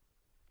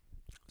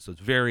 So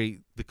it's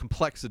the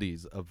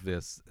complexities of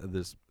this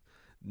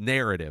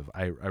narrative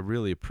I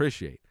really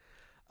appreciate.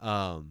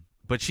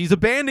 But she's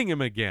abandoning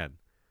him again.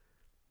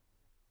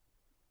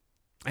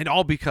 And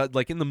all because,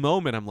 like, in the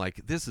moment, I'm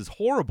like, this is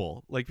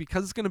horrible. Like,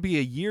 because it's going to be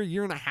a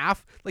year and a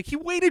half. Like, he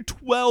waited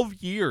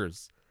 12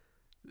 years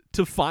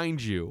to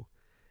find you.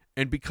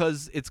 And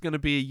because it's going to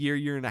be a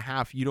year and a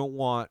half, you don't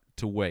want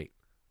to wait,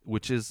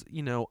 which is,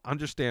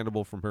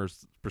 understandable from her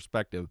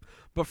perspective.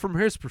 But from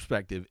his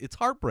perspective, it's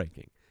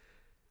heartbreaking,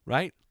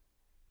 right?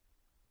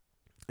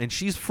 And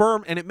she's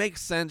firm, and it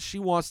makes sense. She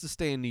wants to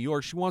stay in New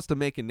York. She wants to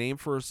make a name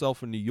for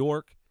herself in New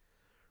York,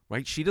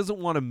 right? She doesn't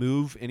want to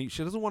move, and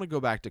she doesn't want to go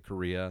back to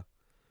Korea.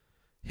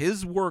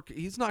 His work,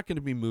 he's not going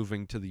to be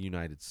moving to the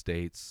United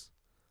States.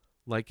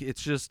 Like,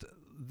 it's just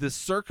the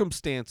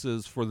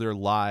circumstances for their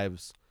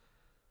lives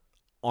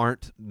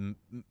aren't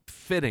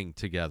fitting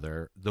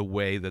together the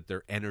way that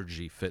their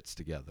energy fits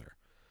together.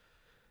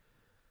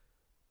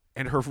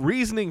 And her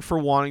reasoning for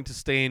wanting to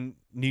stay in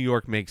New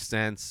York makes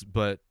sense,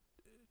 but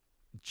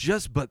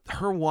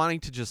her wanting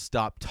to just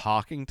stop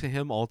talking to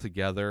him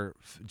altogether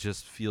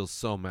just feels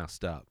so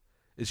messed up.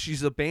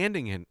 She's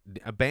abandoning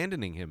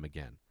him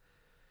again.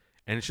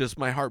 And it's just,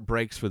 my heart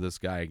breaks for this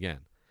guy again,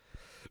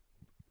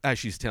 as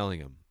she's telling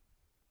him.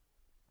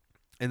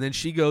 And then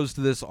she goes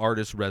to this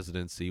artist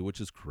residency,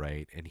 which is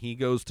great, and he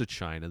goes to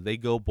China. They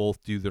go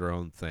both do their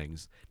own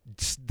things.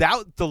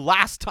 That's the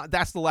last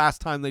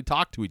time they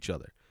talk to each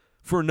other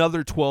for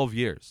another 12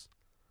 years,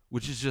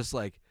 which is just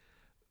like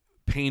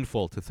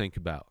painful to think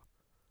about,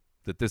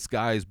 that this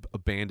guy's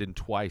abandoned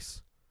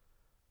twice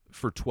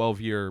for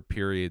 12-year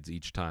periods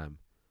each time.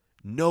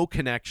 No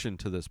connection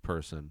to this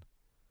person.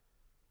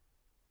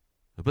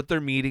 But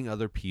they're meeting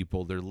other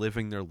people. They're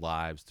living their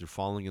lives. They're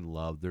falling in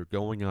love. They're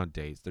going on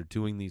dates. They're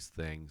doing these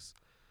things.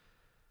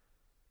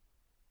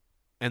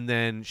 And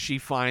then she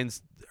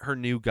finds her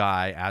new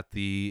guy at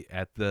the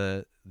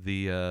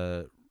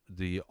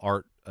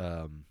art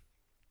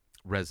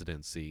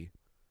residency,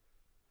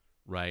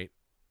 right?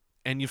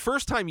 And the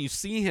first time you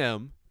see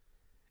him,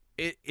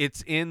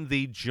 it's in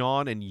the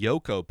John and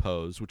Yoko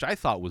pose, which I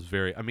thought was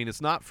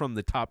it's not from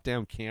the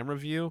top-down camera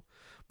view,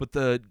 but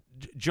the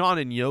John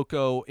and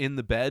Yoko in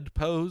the bed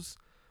pose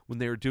when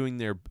they were doing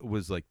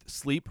was like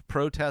sleep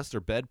protest or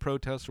bed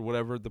protest or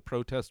whatever the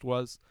protest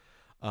was.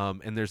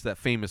 And there's that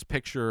famous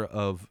picture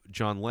of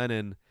John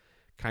Lennon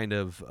kind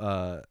of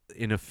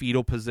in a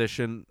fetal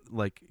position,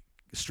 like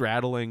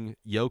straddling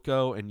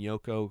Yoko, and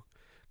Yoko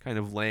kind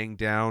of laying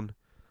down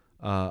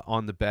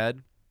on the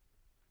bed.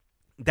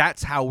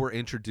 That's how we're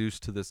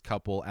introduced to this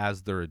couple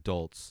as they're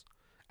adults,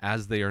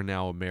 as they are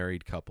now a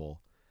married couple.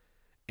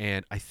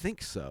 And I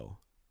think so.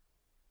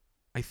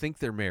 I think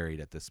they're married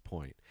at this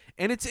point.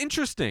 And it's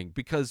interesting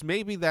because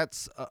maybe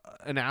that's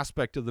an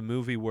aspect of the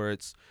movie where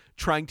it's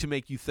trying to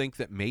make you think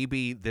that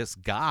maybe this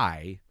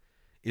guy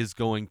is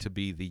going to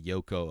be the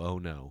Yoko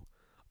Ono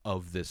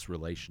of this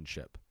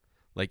relationship.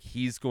 Like,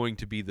 he's going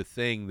to be the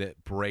thing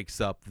that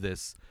breaks up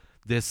this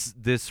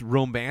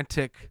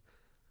romantic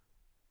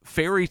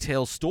fairy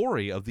tale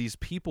story of these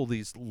people,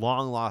 these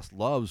long lost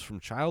loves from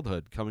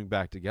childhood coming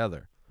back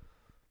together.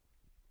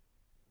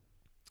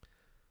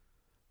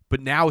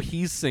 But now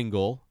he's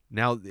single.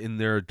 Now in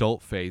their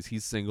adult phase,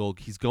 he's single.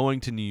 He's going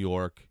to New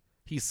York.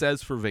 He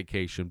says for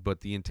vacation,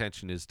 but the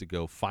intention is to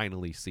go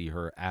finally see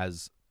her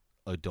as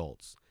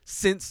adults.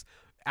 Since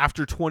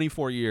after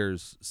 24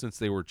 years since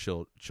they were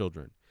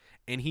children.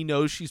 And he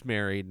knows she's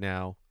married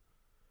now,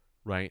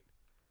 right?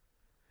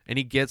 And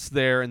he gets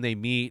there and they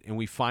meet, and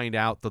we find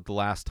out that the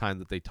last time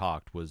that they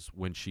talked was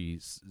when she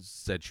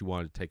said she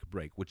wanted to take a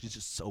break, which is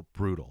just so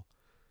brutal.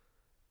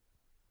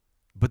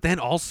 But then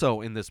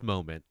also in this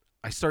moment,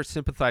 I start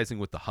sympathizing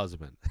with the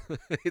husband.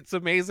 It's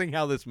amazing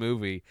how this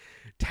movie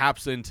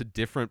taps into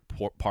different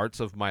parts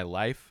of my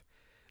life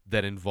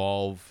that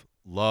involve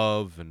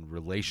love and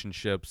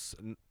relationships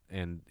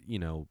and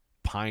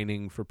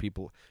pining for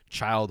people,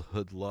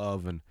 childhood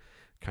love, and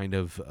kind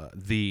of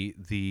the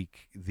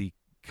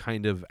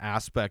kind of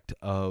aspect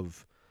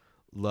of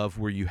love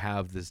where you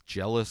have this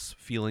jealous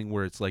feeling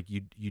where it's like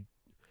you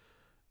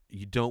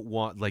don't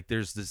want, like,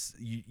 there's this,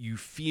 you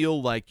feel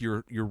like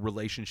your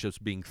relationship's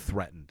being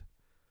threatened,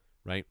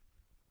 right?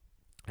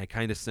 I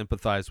kind of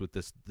sympathize with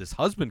this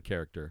husband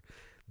character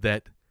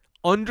that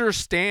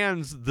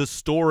understands the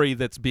story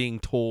that's being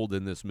told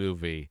in this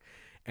movie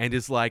and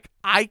is like,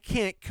 I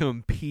can't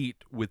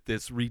compete with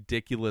this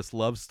ridiculous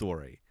love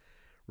story,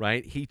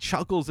 right? He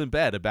chuckles in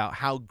bed about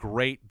how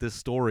great this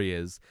story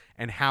is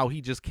and how he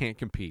just can't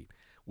compete,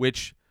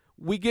 which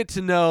we get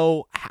to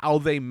know how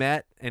they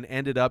met and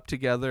ended up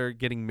together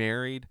getting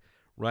married,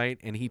 right?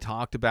 And he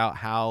talked about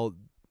how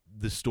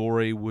the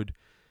story would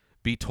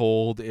be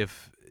told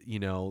if,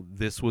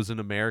 this was an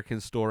American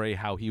story,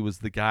 how he was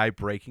the guy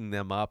breaking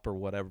them up or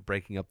whatever,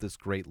 breaking up this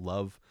great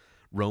love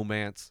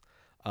romance.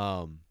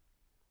 But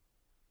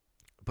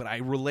I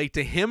relate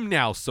to him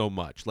now so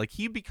much. Like,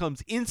 he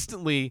becomes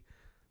instantly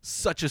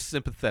such a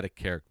sympathetic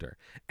character.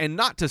 And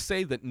not to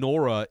say that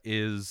Nora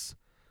is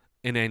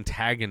an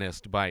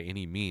antagonist by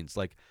any means.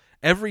 Like,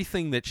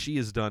 everything that she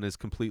has done is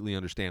completely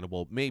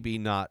understandable. Maybe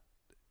not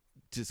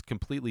just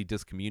completely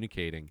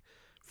discommunicating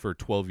for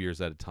 12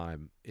 years at a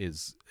time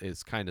is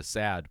kind of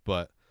sad,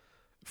 but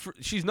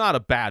she's not a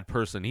bad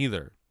person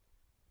either.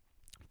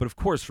 But of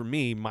course, for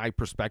me, my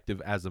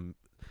perspective as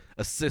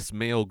a cis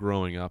male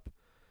growing up,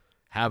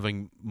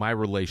 having my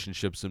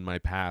relationships in my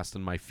past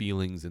and my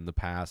feelings in the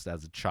past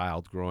as a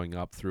child growing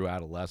up through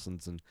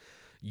adolescence and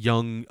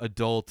young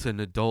adult and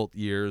adult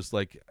years,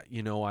 like,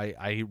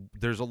 I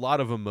there's a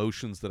lot of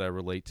emotions that I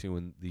relate to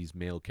in these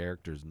male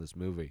characters in this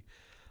movie.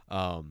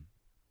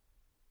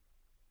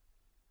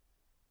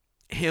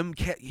 Him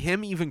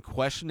even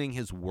questioning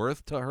his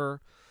worth to her,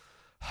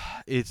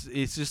 it's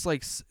just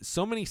like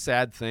so many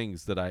sad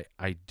things that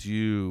I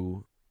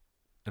do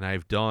and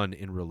I've done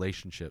in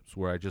relationships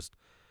where I just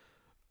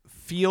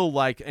feel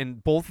like,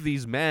 and both of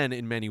these men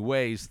in many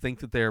ways think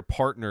that they're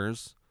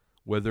partners,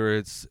 whether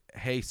it's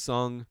Hae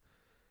Sung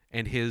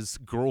and his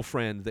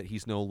girlfriend that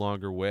he's no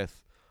longer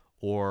with,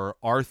 or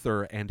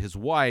Arthur and his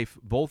wife.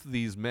 Both of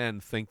these men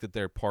think that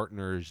their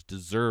partners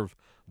deserve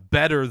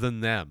better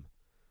than them.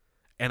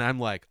 And I'm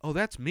like, oh,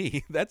 that's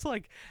me. That's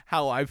like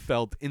how I've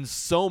felt in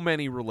so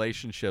many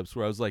relationships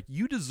where I was like,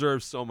 you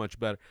deserve so much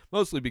better.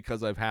 Mostly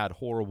because I've had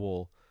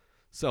horrible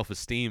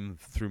self-esteem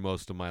through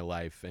most of my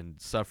life and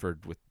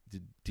suffered with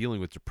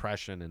dealing with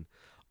depression and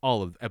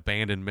all of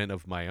abandonment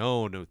of my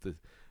own, with the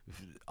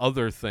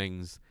other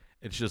things.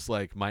 It's just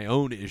like my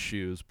own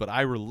issues. But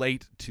I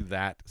relate to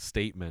that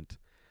statement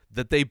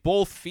that they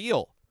both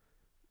feel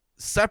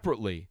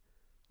separately.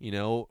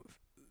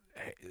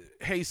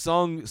 Hae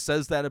Sung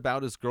says that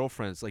about his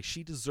girlfriend. It's like,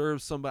 she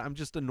deserves somebody. I'm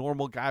just a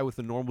normal guy with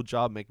a normal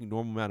job making a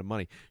normal amount of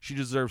money. She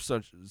deserves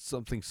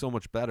something so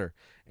much better.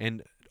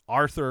 And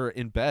Arthur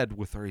in bed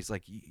with her, he's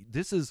like,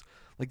 this is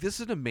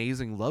an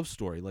amazing love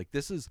story. Like,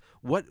 this is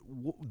what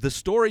the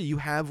story you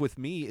have with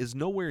me is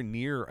nowhere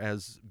near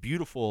as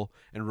beautiful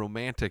and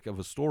romantic of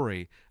a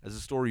story as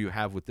the story you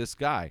have with this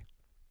guy.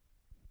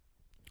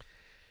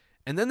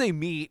 And then they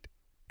meet,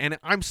 and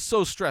I'm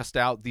so stressed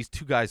out. These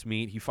two guys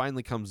meet. He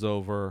finally comes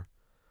over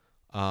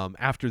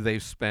after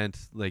they've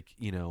spent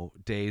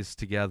days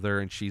together,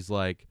 and she's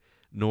like,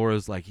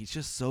 Nora's like, he's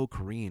just so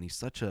Korean. He's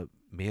such a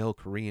male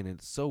Korean, and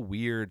it's so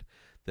weird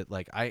that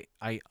I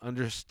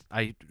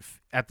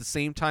at the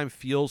same time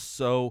feel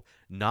so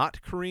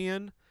not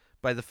Korean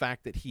by the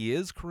fact that he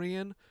is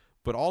Korean,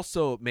 but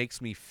also it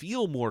makes me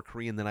feel more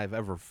Korean than I've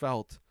ever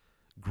felt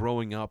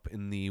growing up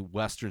in the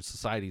Western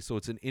society. So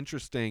it's an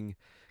interesting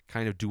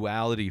kind of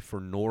duality for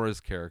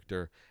Nora's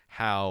character,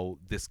 how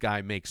this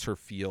guy makes her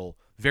feel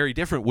very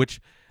different,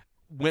 which,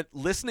 when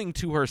listening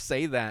to her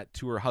say that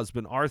to her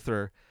husband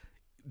Arthur,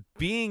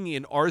 being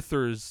in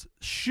Arthur's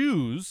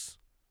shoes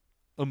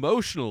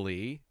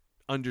emotionally,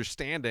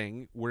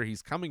 understanding where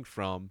he's coming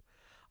from,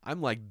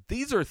 I'm like,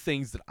 these are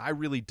things that I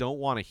really don't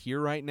want to hear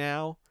right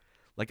now.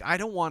 Like, I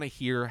don't want to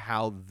hear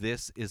how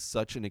this is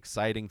such an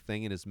exciting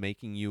thing and is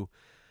making you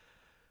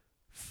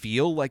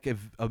feel like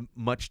a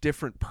much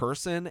different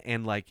person,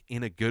 and like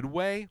in a good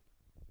way.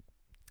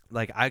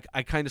 Like,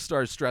 I kind of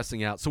started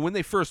stressing out. So when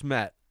they first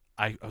met,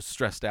 I was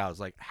stressed out. I was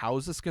like, how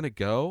is this going to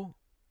go?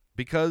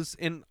 Because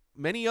in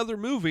many other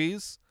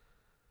movies,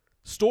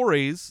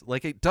 stories,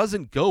 like, it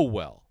doesn't go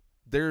well.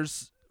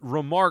 There's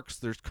remarks,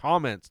 there's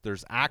comments,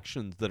 there's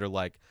actions that are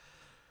like,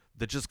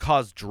 that just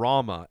cause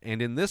drama.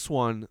 And in this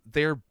one,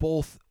 they're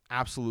both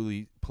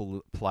absolutely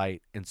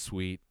polite and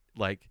sweet.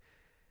 Like,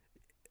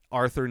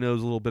 Arthur knows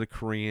a little bit of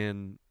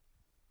Korean.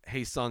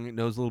 Hae Sung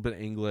knows a little bit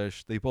of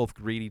English. They both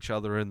greet each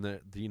other in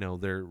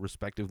their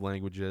respective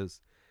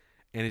languages,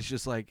 and it's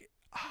just like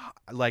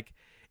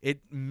it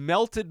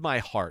melted my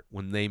heart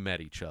when they met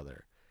each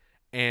other,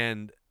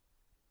 and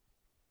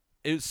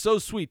it was so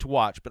sweet to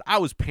watch. But I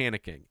was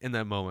panicking in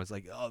that moment. It's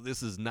like, oh,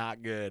 this is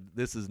not good.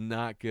 This is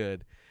not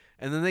good.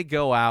 And then they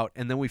go out,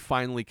 and then we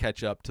finally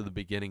catch up to the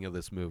beginning of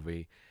this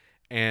movie,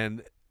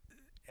 and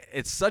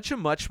it's such a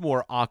much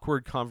more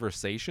awkward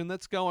conversation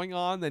that's going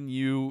on than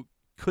you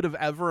could have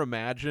ever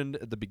imagined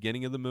at the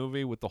beginning of the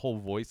movie, with the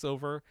whole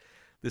voiceover.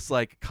 This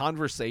like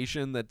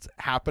conversation that's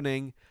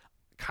happening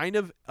kind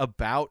of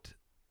about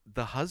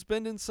the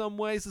husband in some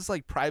ways. This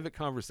like private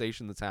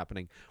conversation that's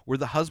happening where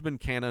the husband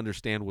can't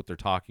understand what they're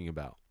talking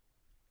about.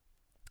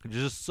 It's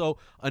just so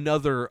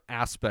another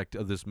aspect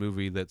of this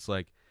movie that's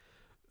like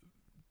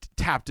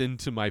tapped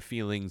into my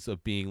feelings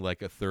of being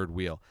like a third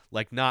wheel.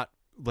 Like, not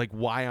like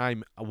why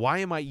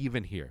am I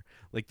even here?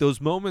 Like,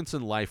 those moments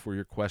in life where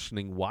you're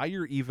questioning why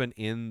you're even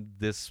in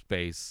this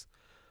space.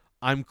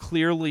 I'm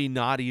clearly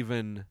not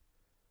even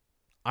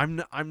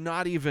I'm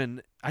not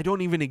even, I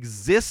don't even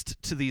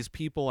exist to these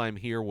people I'm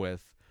here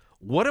with.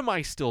 What am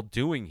I still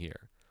doing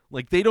here?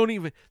 Like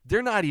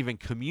they're not even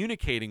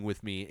communicating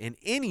with me in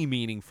any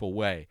meaningful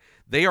way.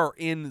 They are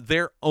in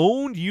their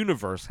own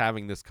universe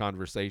having this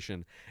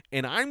conversation,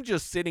 and I'm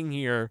just sitting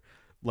here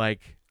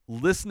like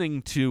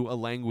listening to a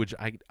language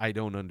I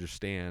don't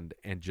understand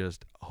and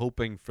just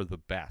hoping for the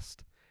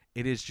best.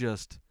 It is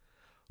just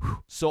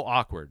so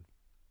awkward.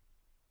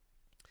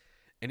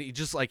 And he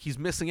just like he's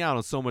missing out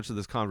on so much of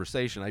this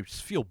conversation. I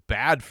just feel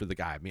bad for the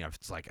guy. I mean,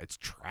 it's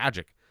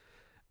tragic.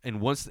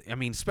 And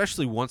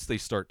especially once they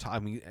start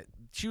talking,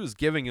 she was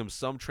giving him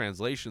some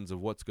translations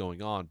of what's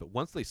going on, but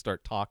once they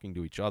start talking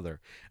to each other,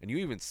 and you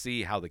even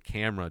see how the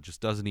camera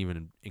just doesn't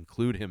even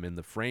include him in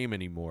the frame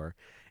anymore,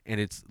 and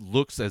it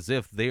looks as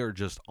if they are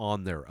just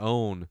on their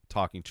own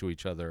talking to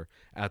each other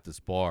at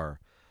this bar.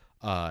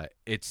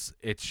 It's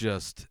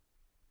just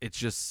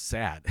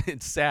sad.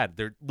 It's sad.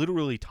 They're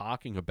literally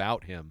talking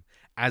about him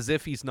as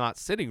if he's not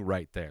sitting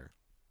right there.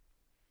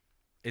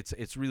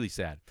 It's really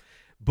sad.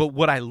 But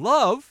what I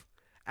love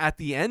at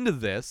the end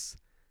of this,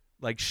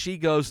 like she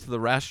goes to the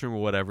restroom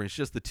or whatever, and it's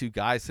just the two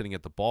guys sitting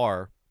at the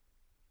bar,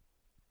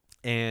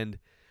 and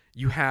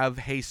you have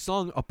Hae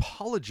Sung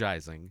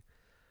apologizing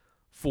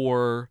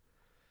for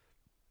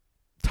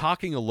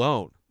talking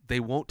alone. They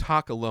won't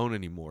talk alone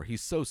anymore.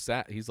 He's so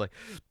sad. He's like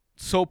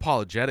so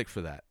apologetic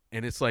for that.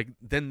 And it's like,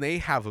 then they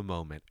have a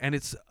moment. And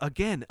it's,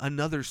 again,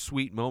 another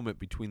sweet moment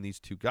between these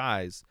two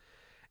guys.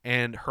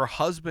 And her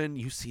husband,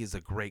 you see, is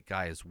a great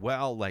guy as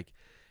well. Like,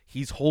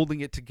 he's holding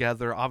it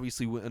together.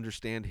 Obviously, we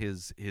understand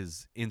his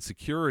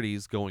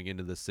insecurities going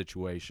into this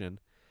situation.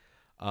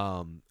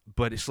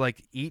 But it's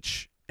like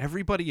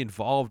everybody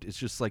involved is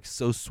just like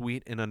so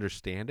sweet and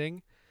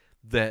understanding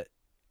that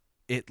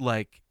it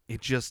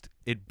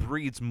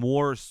breeds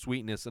more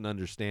sweetness and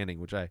understanding,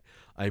 which I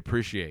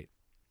appreciate,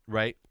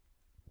 right?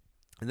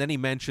 And then he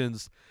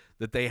mentions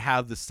that they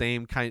have the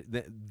same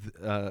kind,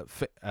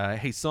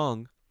 Hae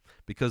Sung,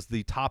 because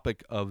the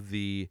topic of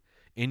the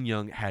In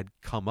Young had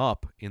come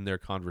up in their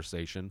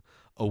conversation,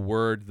 one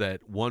word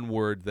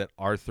that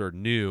Arthur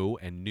knew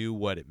and knew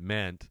what it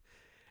meant,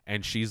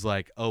 and she's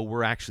like, "Oh,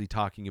 we're actually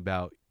talking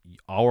about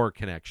our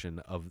connection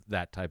of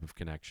that type of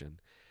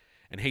connection."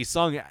 And Hae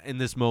Sung, in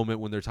this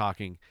moment when they're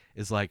talking,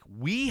 is like,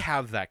 we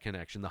have that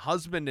connection. The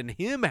husband and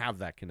him have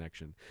that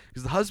connection.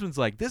 Because the husband's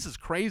like, this is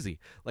crazy.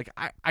 Like,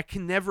 I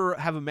can never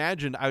have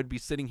imagined I would be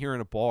sitting here in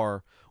a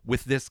bar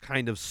with this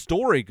kind of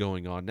story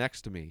going on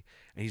next to me.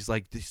 And he's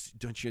like,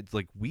 don't you, it's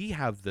like, we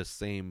have the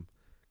same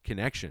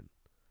connection.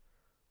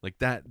 Like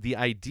that, the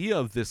idea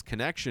of this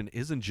connection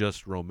isn't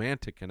just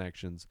romantic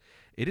connections.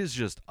 It is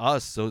just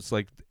us. So it's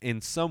like,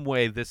 in some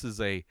way, this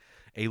is a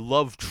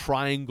love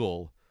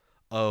triangle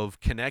of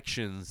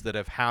connections that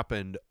have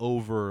happened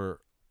over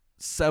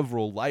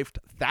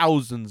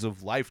thousands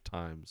of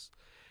lifetimes.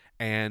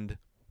 And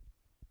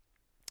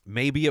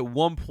maybe at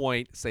one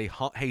point, say,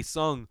 Hae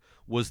Sung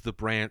was the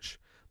branch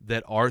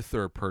that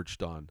Arthur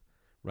perched on,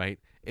 right?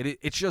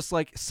 It's just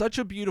like such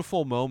a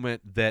beautiful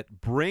moment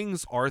that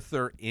brings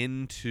Arthur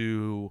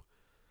into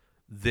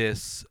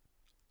this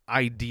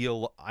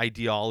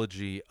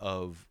ideology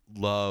of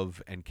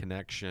love and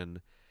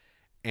connection,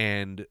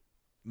 and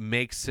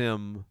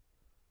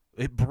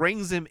it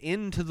brings him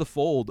into the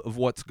fold of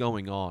what's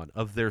going on,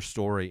 of their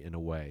story in a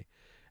way,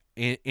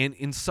 and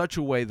in such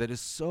a way that is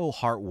so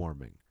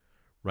heartwarming,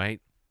 right?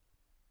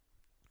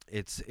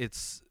 It's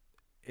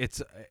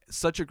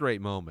such a great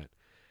moment.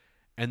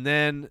 And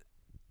then,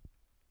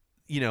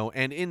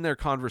 and in their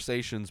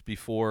conversations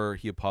before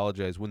he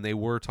apologized, when they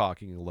were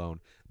talking alone,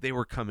 they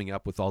were coming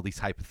up with all these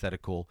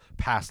hypothetical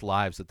past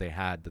lives that they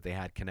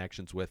had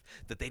connections with,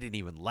 that they didn't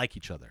even like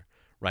each other,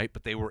 right?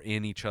 But they were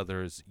in each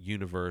other's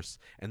universe.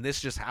 And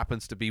this just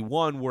happens to be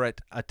one where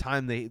at a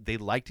time they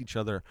liked each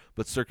other,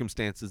 but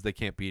circumstances they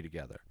can't be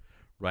together,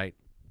 right?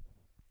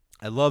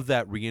 I love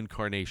that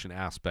reincarnation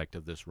aspect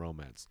of this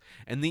romance.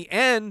 And the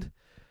end,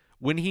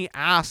 when he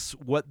asks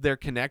what their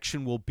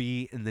connection will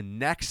be in the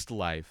next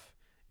life,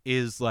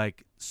 is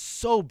like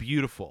so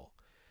beautiful.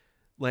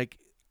 Like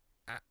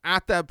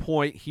at that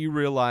point, he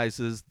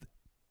realizes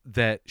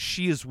that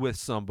she is with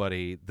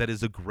somebody that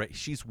is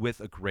she's with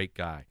a great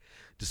guy,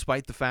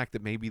 despite the fact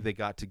that maybe they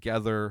got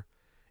together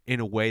in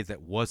a way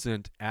that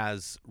wasn't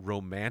as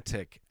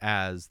romantic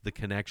as the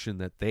connection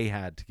that they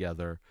had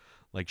together.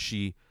 Like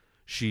she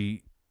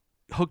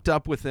hooked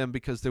up with him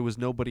because there was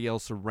nobody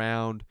else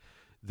around.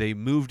 They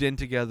moved in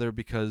together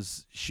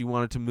because she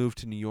wanted to move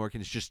to New York, and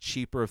it's just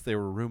cheaper if they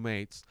were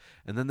roommates.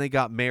 And then they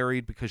got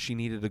married because she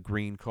needed a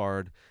green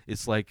card.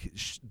 It's like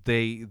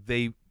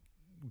they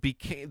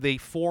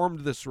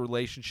formed this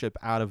relationship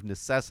out of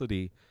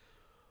necessity,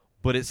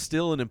 but it's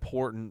still an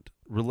important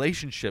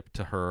relationship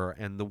to her,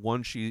 and the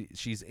one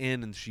she's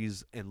in, and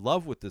she's in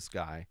love with this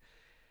guy.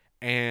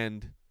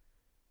 And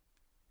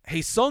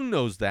Hae Sung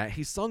knows that.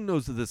 Hae Sung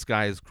knows that this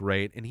guy is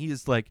great, and he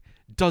is like,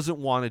 doesn't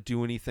want to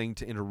do anything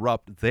to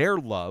interrupt their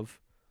love.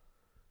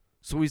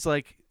 So he's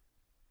like,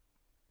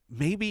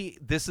 maybe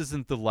this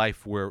isn't the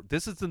life where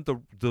this isn't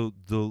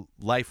the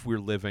life we're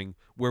living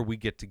where we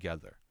get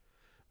together.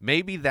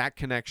 Maybe that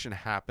connection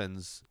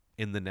happens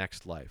in the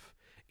next life,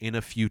 in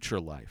a future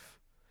life.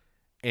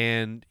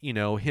 And,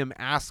 him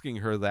asking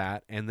her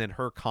that, and then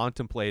her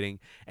contemplating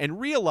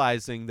and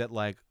realizing that,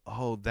 like,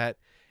 oh, that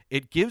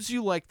it gives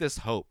you like this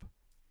hope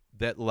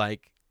that,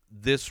 like,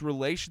 this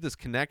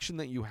connection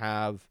that you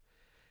have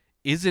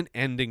isn't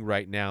ending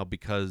right now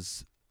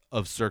because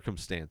of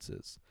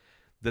circumstances.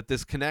 That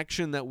this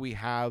connection that we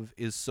have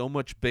is so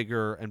much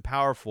bigger and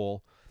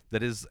powerful,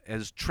 that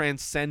has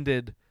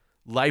transcended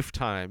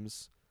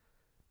lifetimes,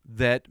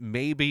 that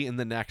maybe in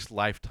the next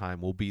lifetime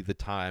will be the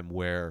time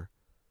where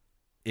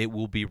it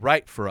will be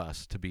right for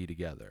us to be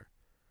together,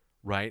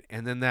 right?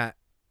 And then that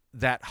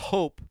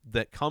hope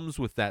that comes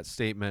with that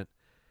statement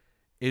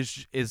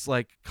is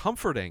like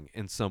comforting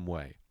in some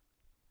way.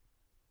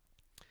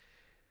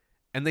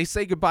 And they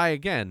say goodbye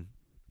again,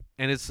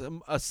 and it's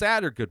a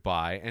sadder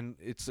goodbye, and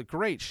it's a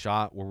great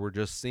shot where we're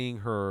just seeing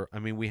her. I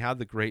mean, we have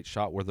the great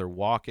shot where they're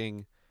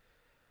walking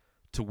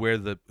to where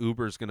the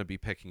Uber's going to be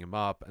picking him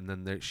up, and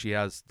then she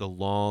has the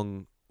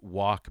long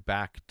walk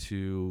back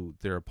to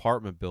their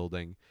apartment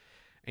building.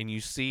 And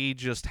you see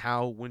just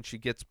how when she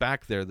gets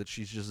back there that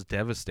she's just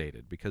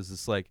devastated, because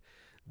it's like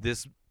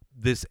this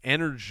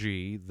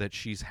energy that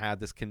she's had,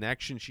 this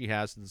connection she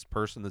has to this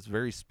person that's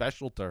very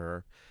special to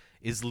her,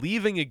 is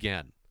leaving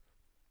again.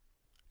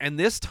 And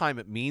this time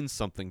it means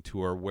something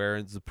to her,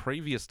 whereas the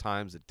previous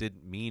times it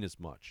didn't mean as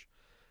much.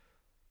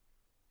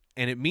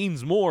 And it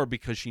means more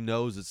because she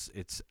knows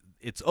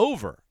it's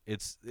over.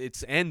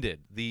 It's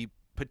ended. The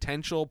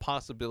potential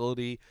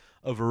possibility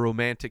of a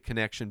romantic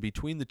connection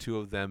between the two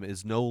of them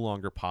is no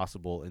longer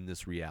possible in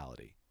this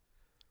reality,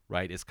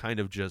 right? It's kind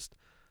of just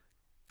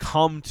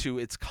come to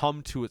its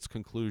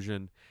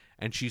conclusion,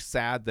 and she's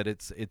sad that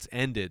it's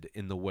ended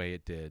in the way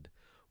it did.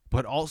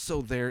 But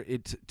also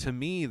to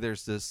me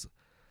there's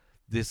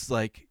this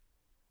like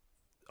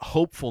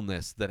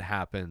hopefulness that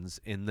happens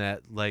in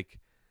that, like,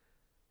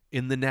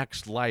 in the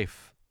next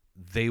life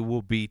they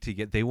will be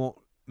together.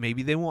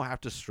 Maybe they won't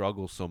have to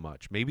struggle so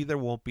much. Maybe there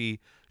won't be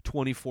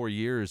 24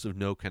 years of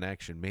no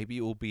connection. Maybe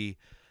it will be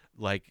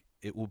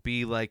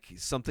like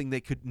something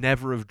they could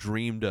never have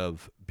dreamed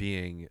of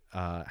being,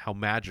 how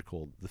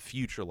magical the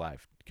future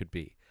life could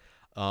be.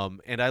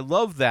 And I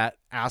love that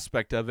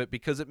aspect of it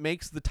because it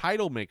makes the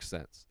title make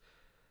sense.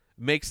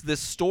 Makes this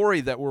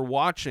story that we're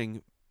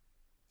watching,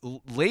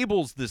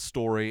 labels this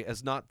story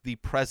as not the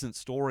present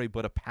story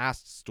but a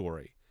past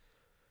story.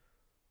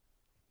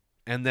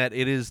 And that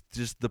it is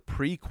just the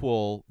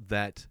prequel,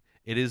 that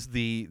it is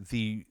the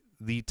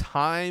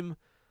time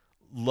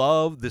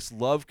this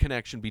love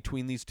connection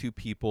between these two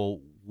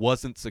people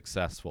wasn't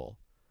successful,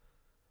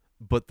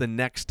 but the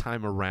next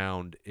time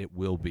around it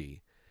will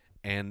be.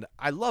 And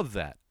I love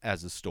that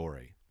as a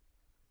story,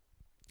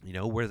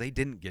 where they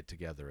didn't get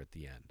together at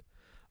the end.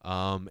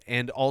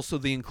 And also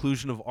the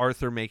inclusion of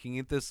Arthur, making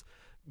it this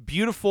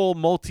beautiful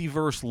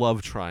multiverse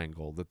love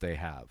triangle that they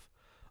have.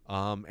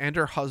 And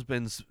her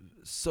husband's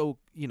so,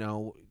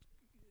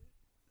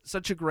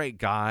 such a great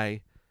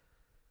guy,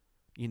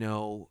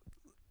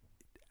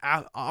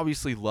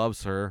 obviously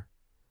loves her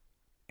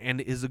and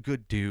is a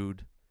good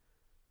dude.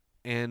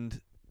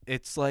 And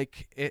it's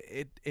like,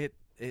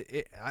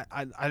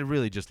 I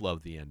really just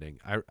love the ending.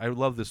 I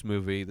love this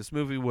movie. This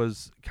movie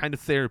was kind of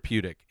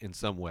therapeutic in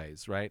some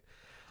ways, right?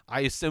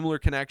 I have similar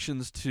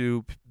connections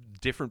to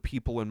different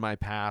people in my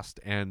past,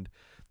 and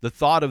the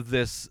thought of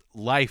this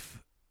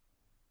life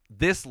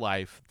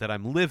that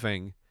I'm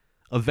living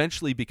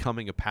eventually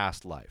becoming a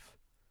past life.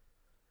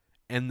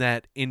 And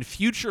that in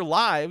future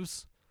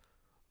lives,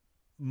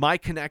 my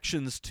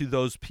connections to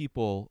those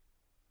people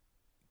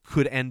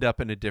could end up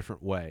in a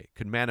different way,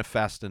 could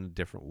manifest in a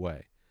different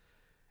way,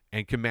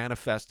 and could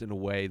manifest in a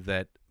way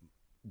that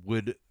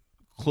would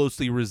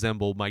closely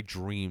resemble my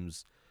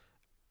dreams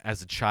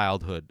as a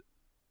childhood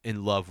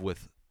in love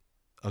with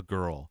a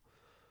girl,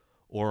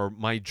 or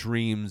my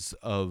dreams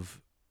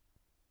of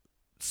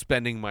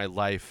spending my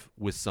life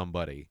with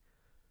somebody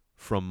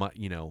from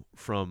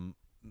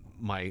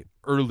my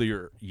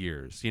earlier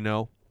years,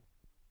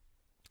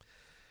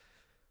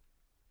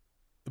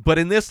 But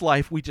in this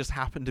life, we just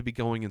happen to be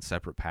going in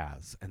separate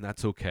paths, and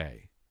that's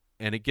okay.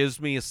 And it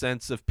gives me a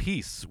sense of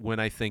peace when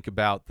I think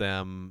about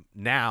them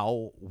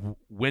now,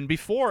 when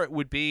before it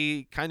would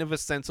be kind of a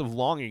sense of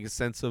longing, a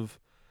sense of,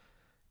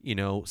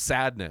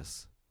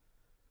 sadness.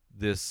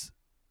 This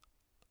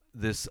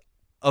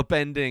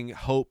upending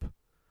hope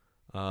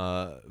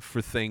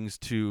for things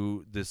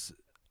to, this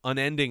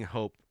unending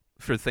hope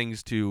for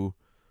things to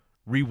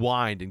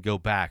rewind and go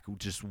back,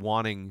 just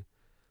wanting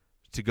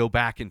to go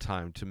back in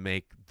time to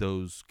make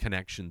those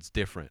connections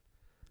different,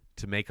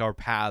 to make our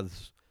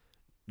paths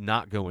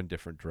not go in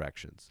different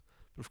directions.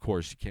 But of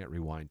course, you can't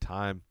rewind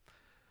time.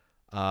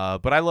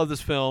 But I love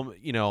this film.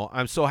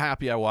 I'm so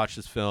happy I watched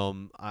this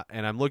film,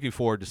 and I'm looking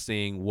forward to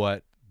seeing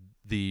what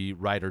the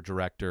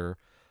writer-director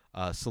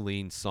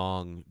Celine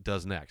Song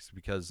does next,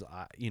 because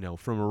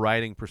from a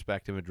writing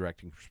perspective and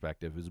directing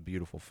perspective, it's a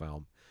beautiful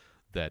film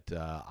that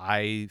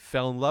I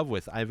fell in love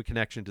with. I have a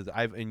connection to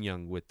I have Yin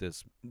Young with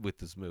this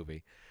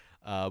movie.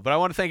 But I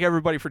want to thank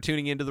everybody for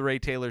tuning into the Ray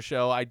Taylor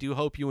Show. I do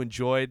hope you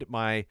enjoyed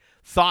my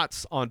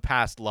thoughts on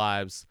past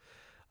lives.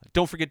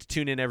 Don't forget to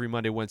tune in every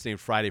Monday, Wednesday, and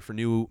Friday for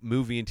new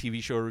movie and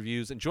TV show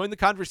reviews. And join the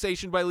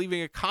conversation by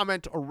leaving a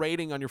comment or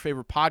rating on your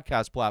favorite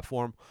podcast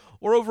platform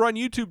or over on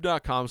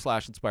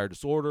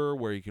youtube.com/inspireddisorder,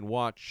 where you can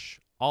watch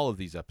all of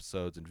these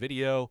episodes in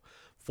video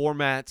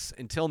formats.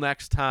 Until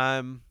next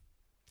time,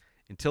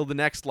 until the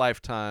next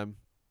lifetime,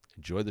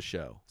 enjoy the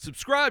show.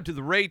 Subscribe to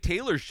The Ray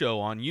Taylor Show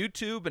on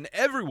YouTube and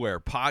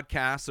everywhere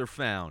podcasts are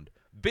found.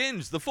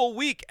 Binge the full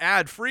week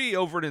ad-free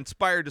over at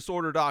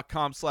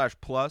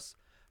inspireddisorder.com/plus.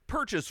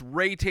 Purchase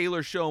Ray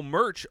Taylor Show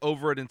merch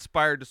over at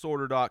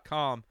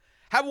inspireddisorder.com.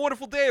 Have a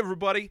wonderful day,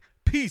 everybody.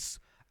 Peace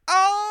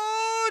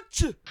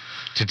out!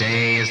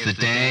 Today is the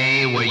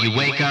day where you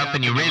wake up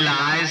and you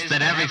realize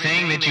that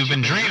everything that you've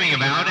been dreaming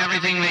about,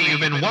 everything that you've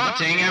been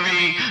wanting,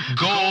 every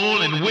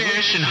goal and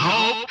wish and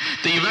hope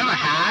that you've ever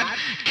had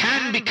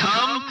can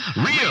become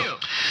real.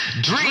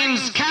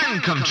 Dreams can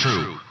come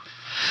true.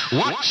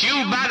 What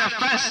you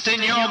manifest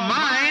in your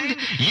mind,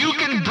 you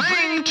can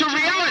bring to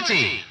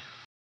reality.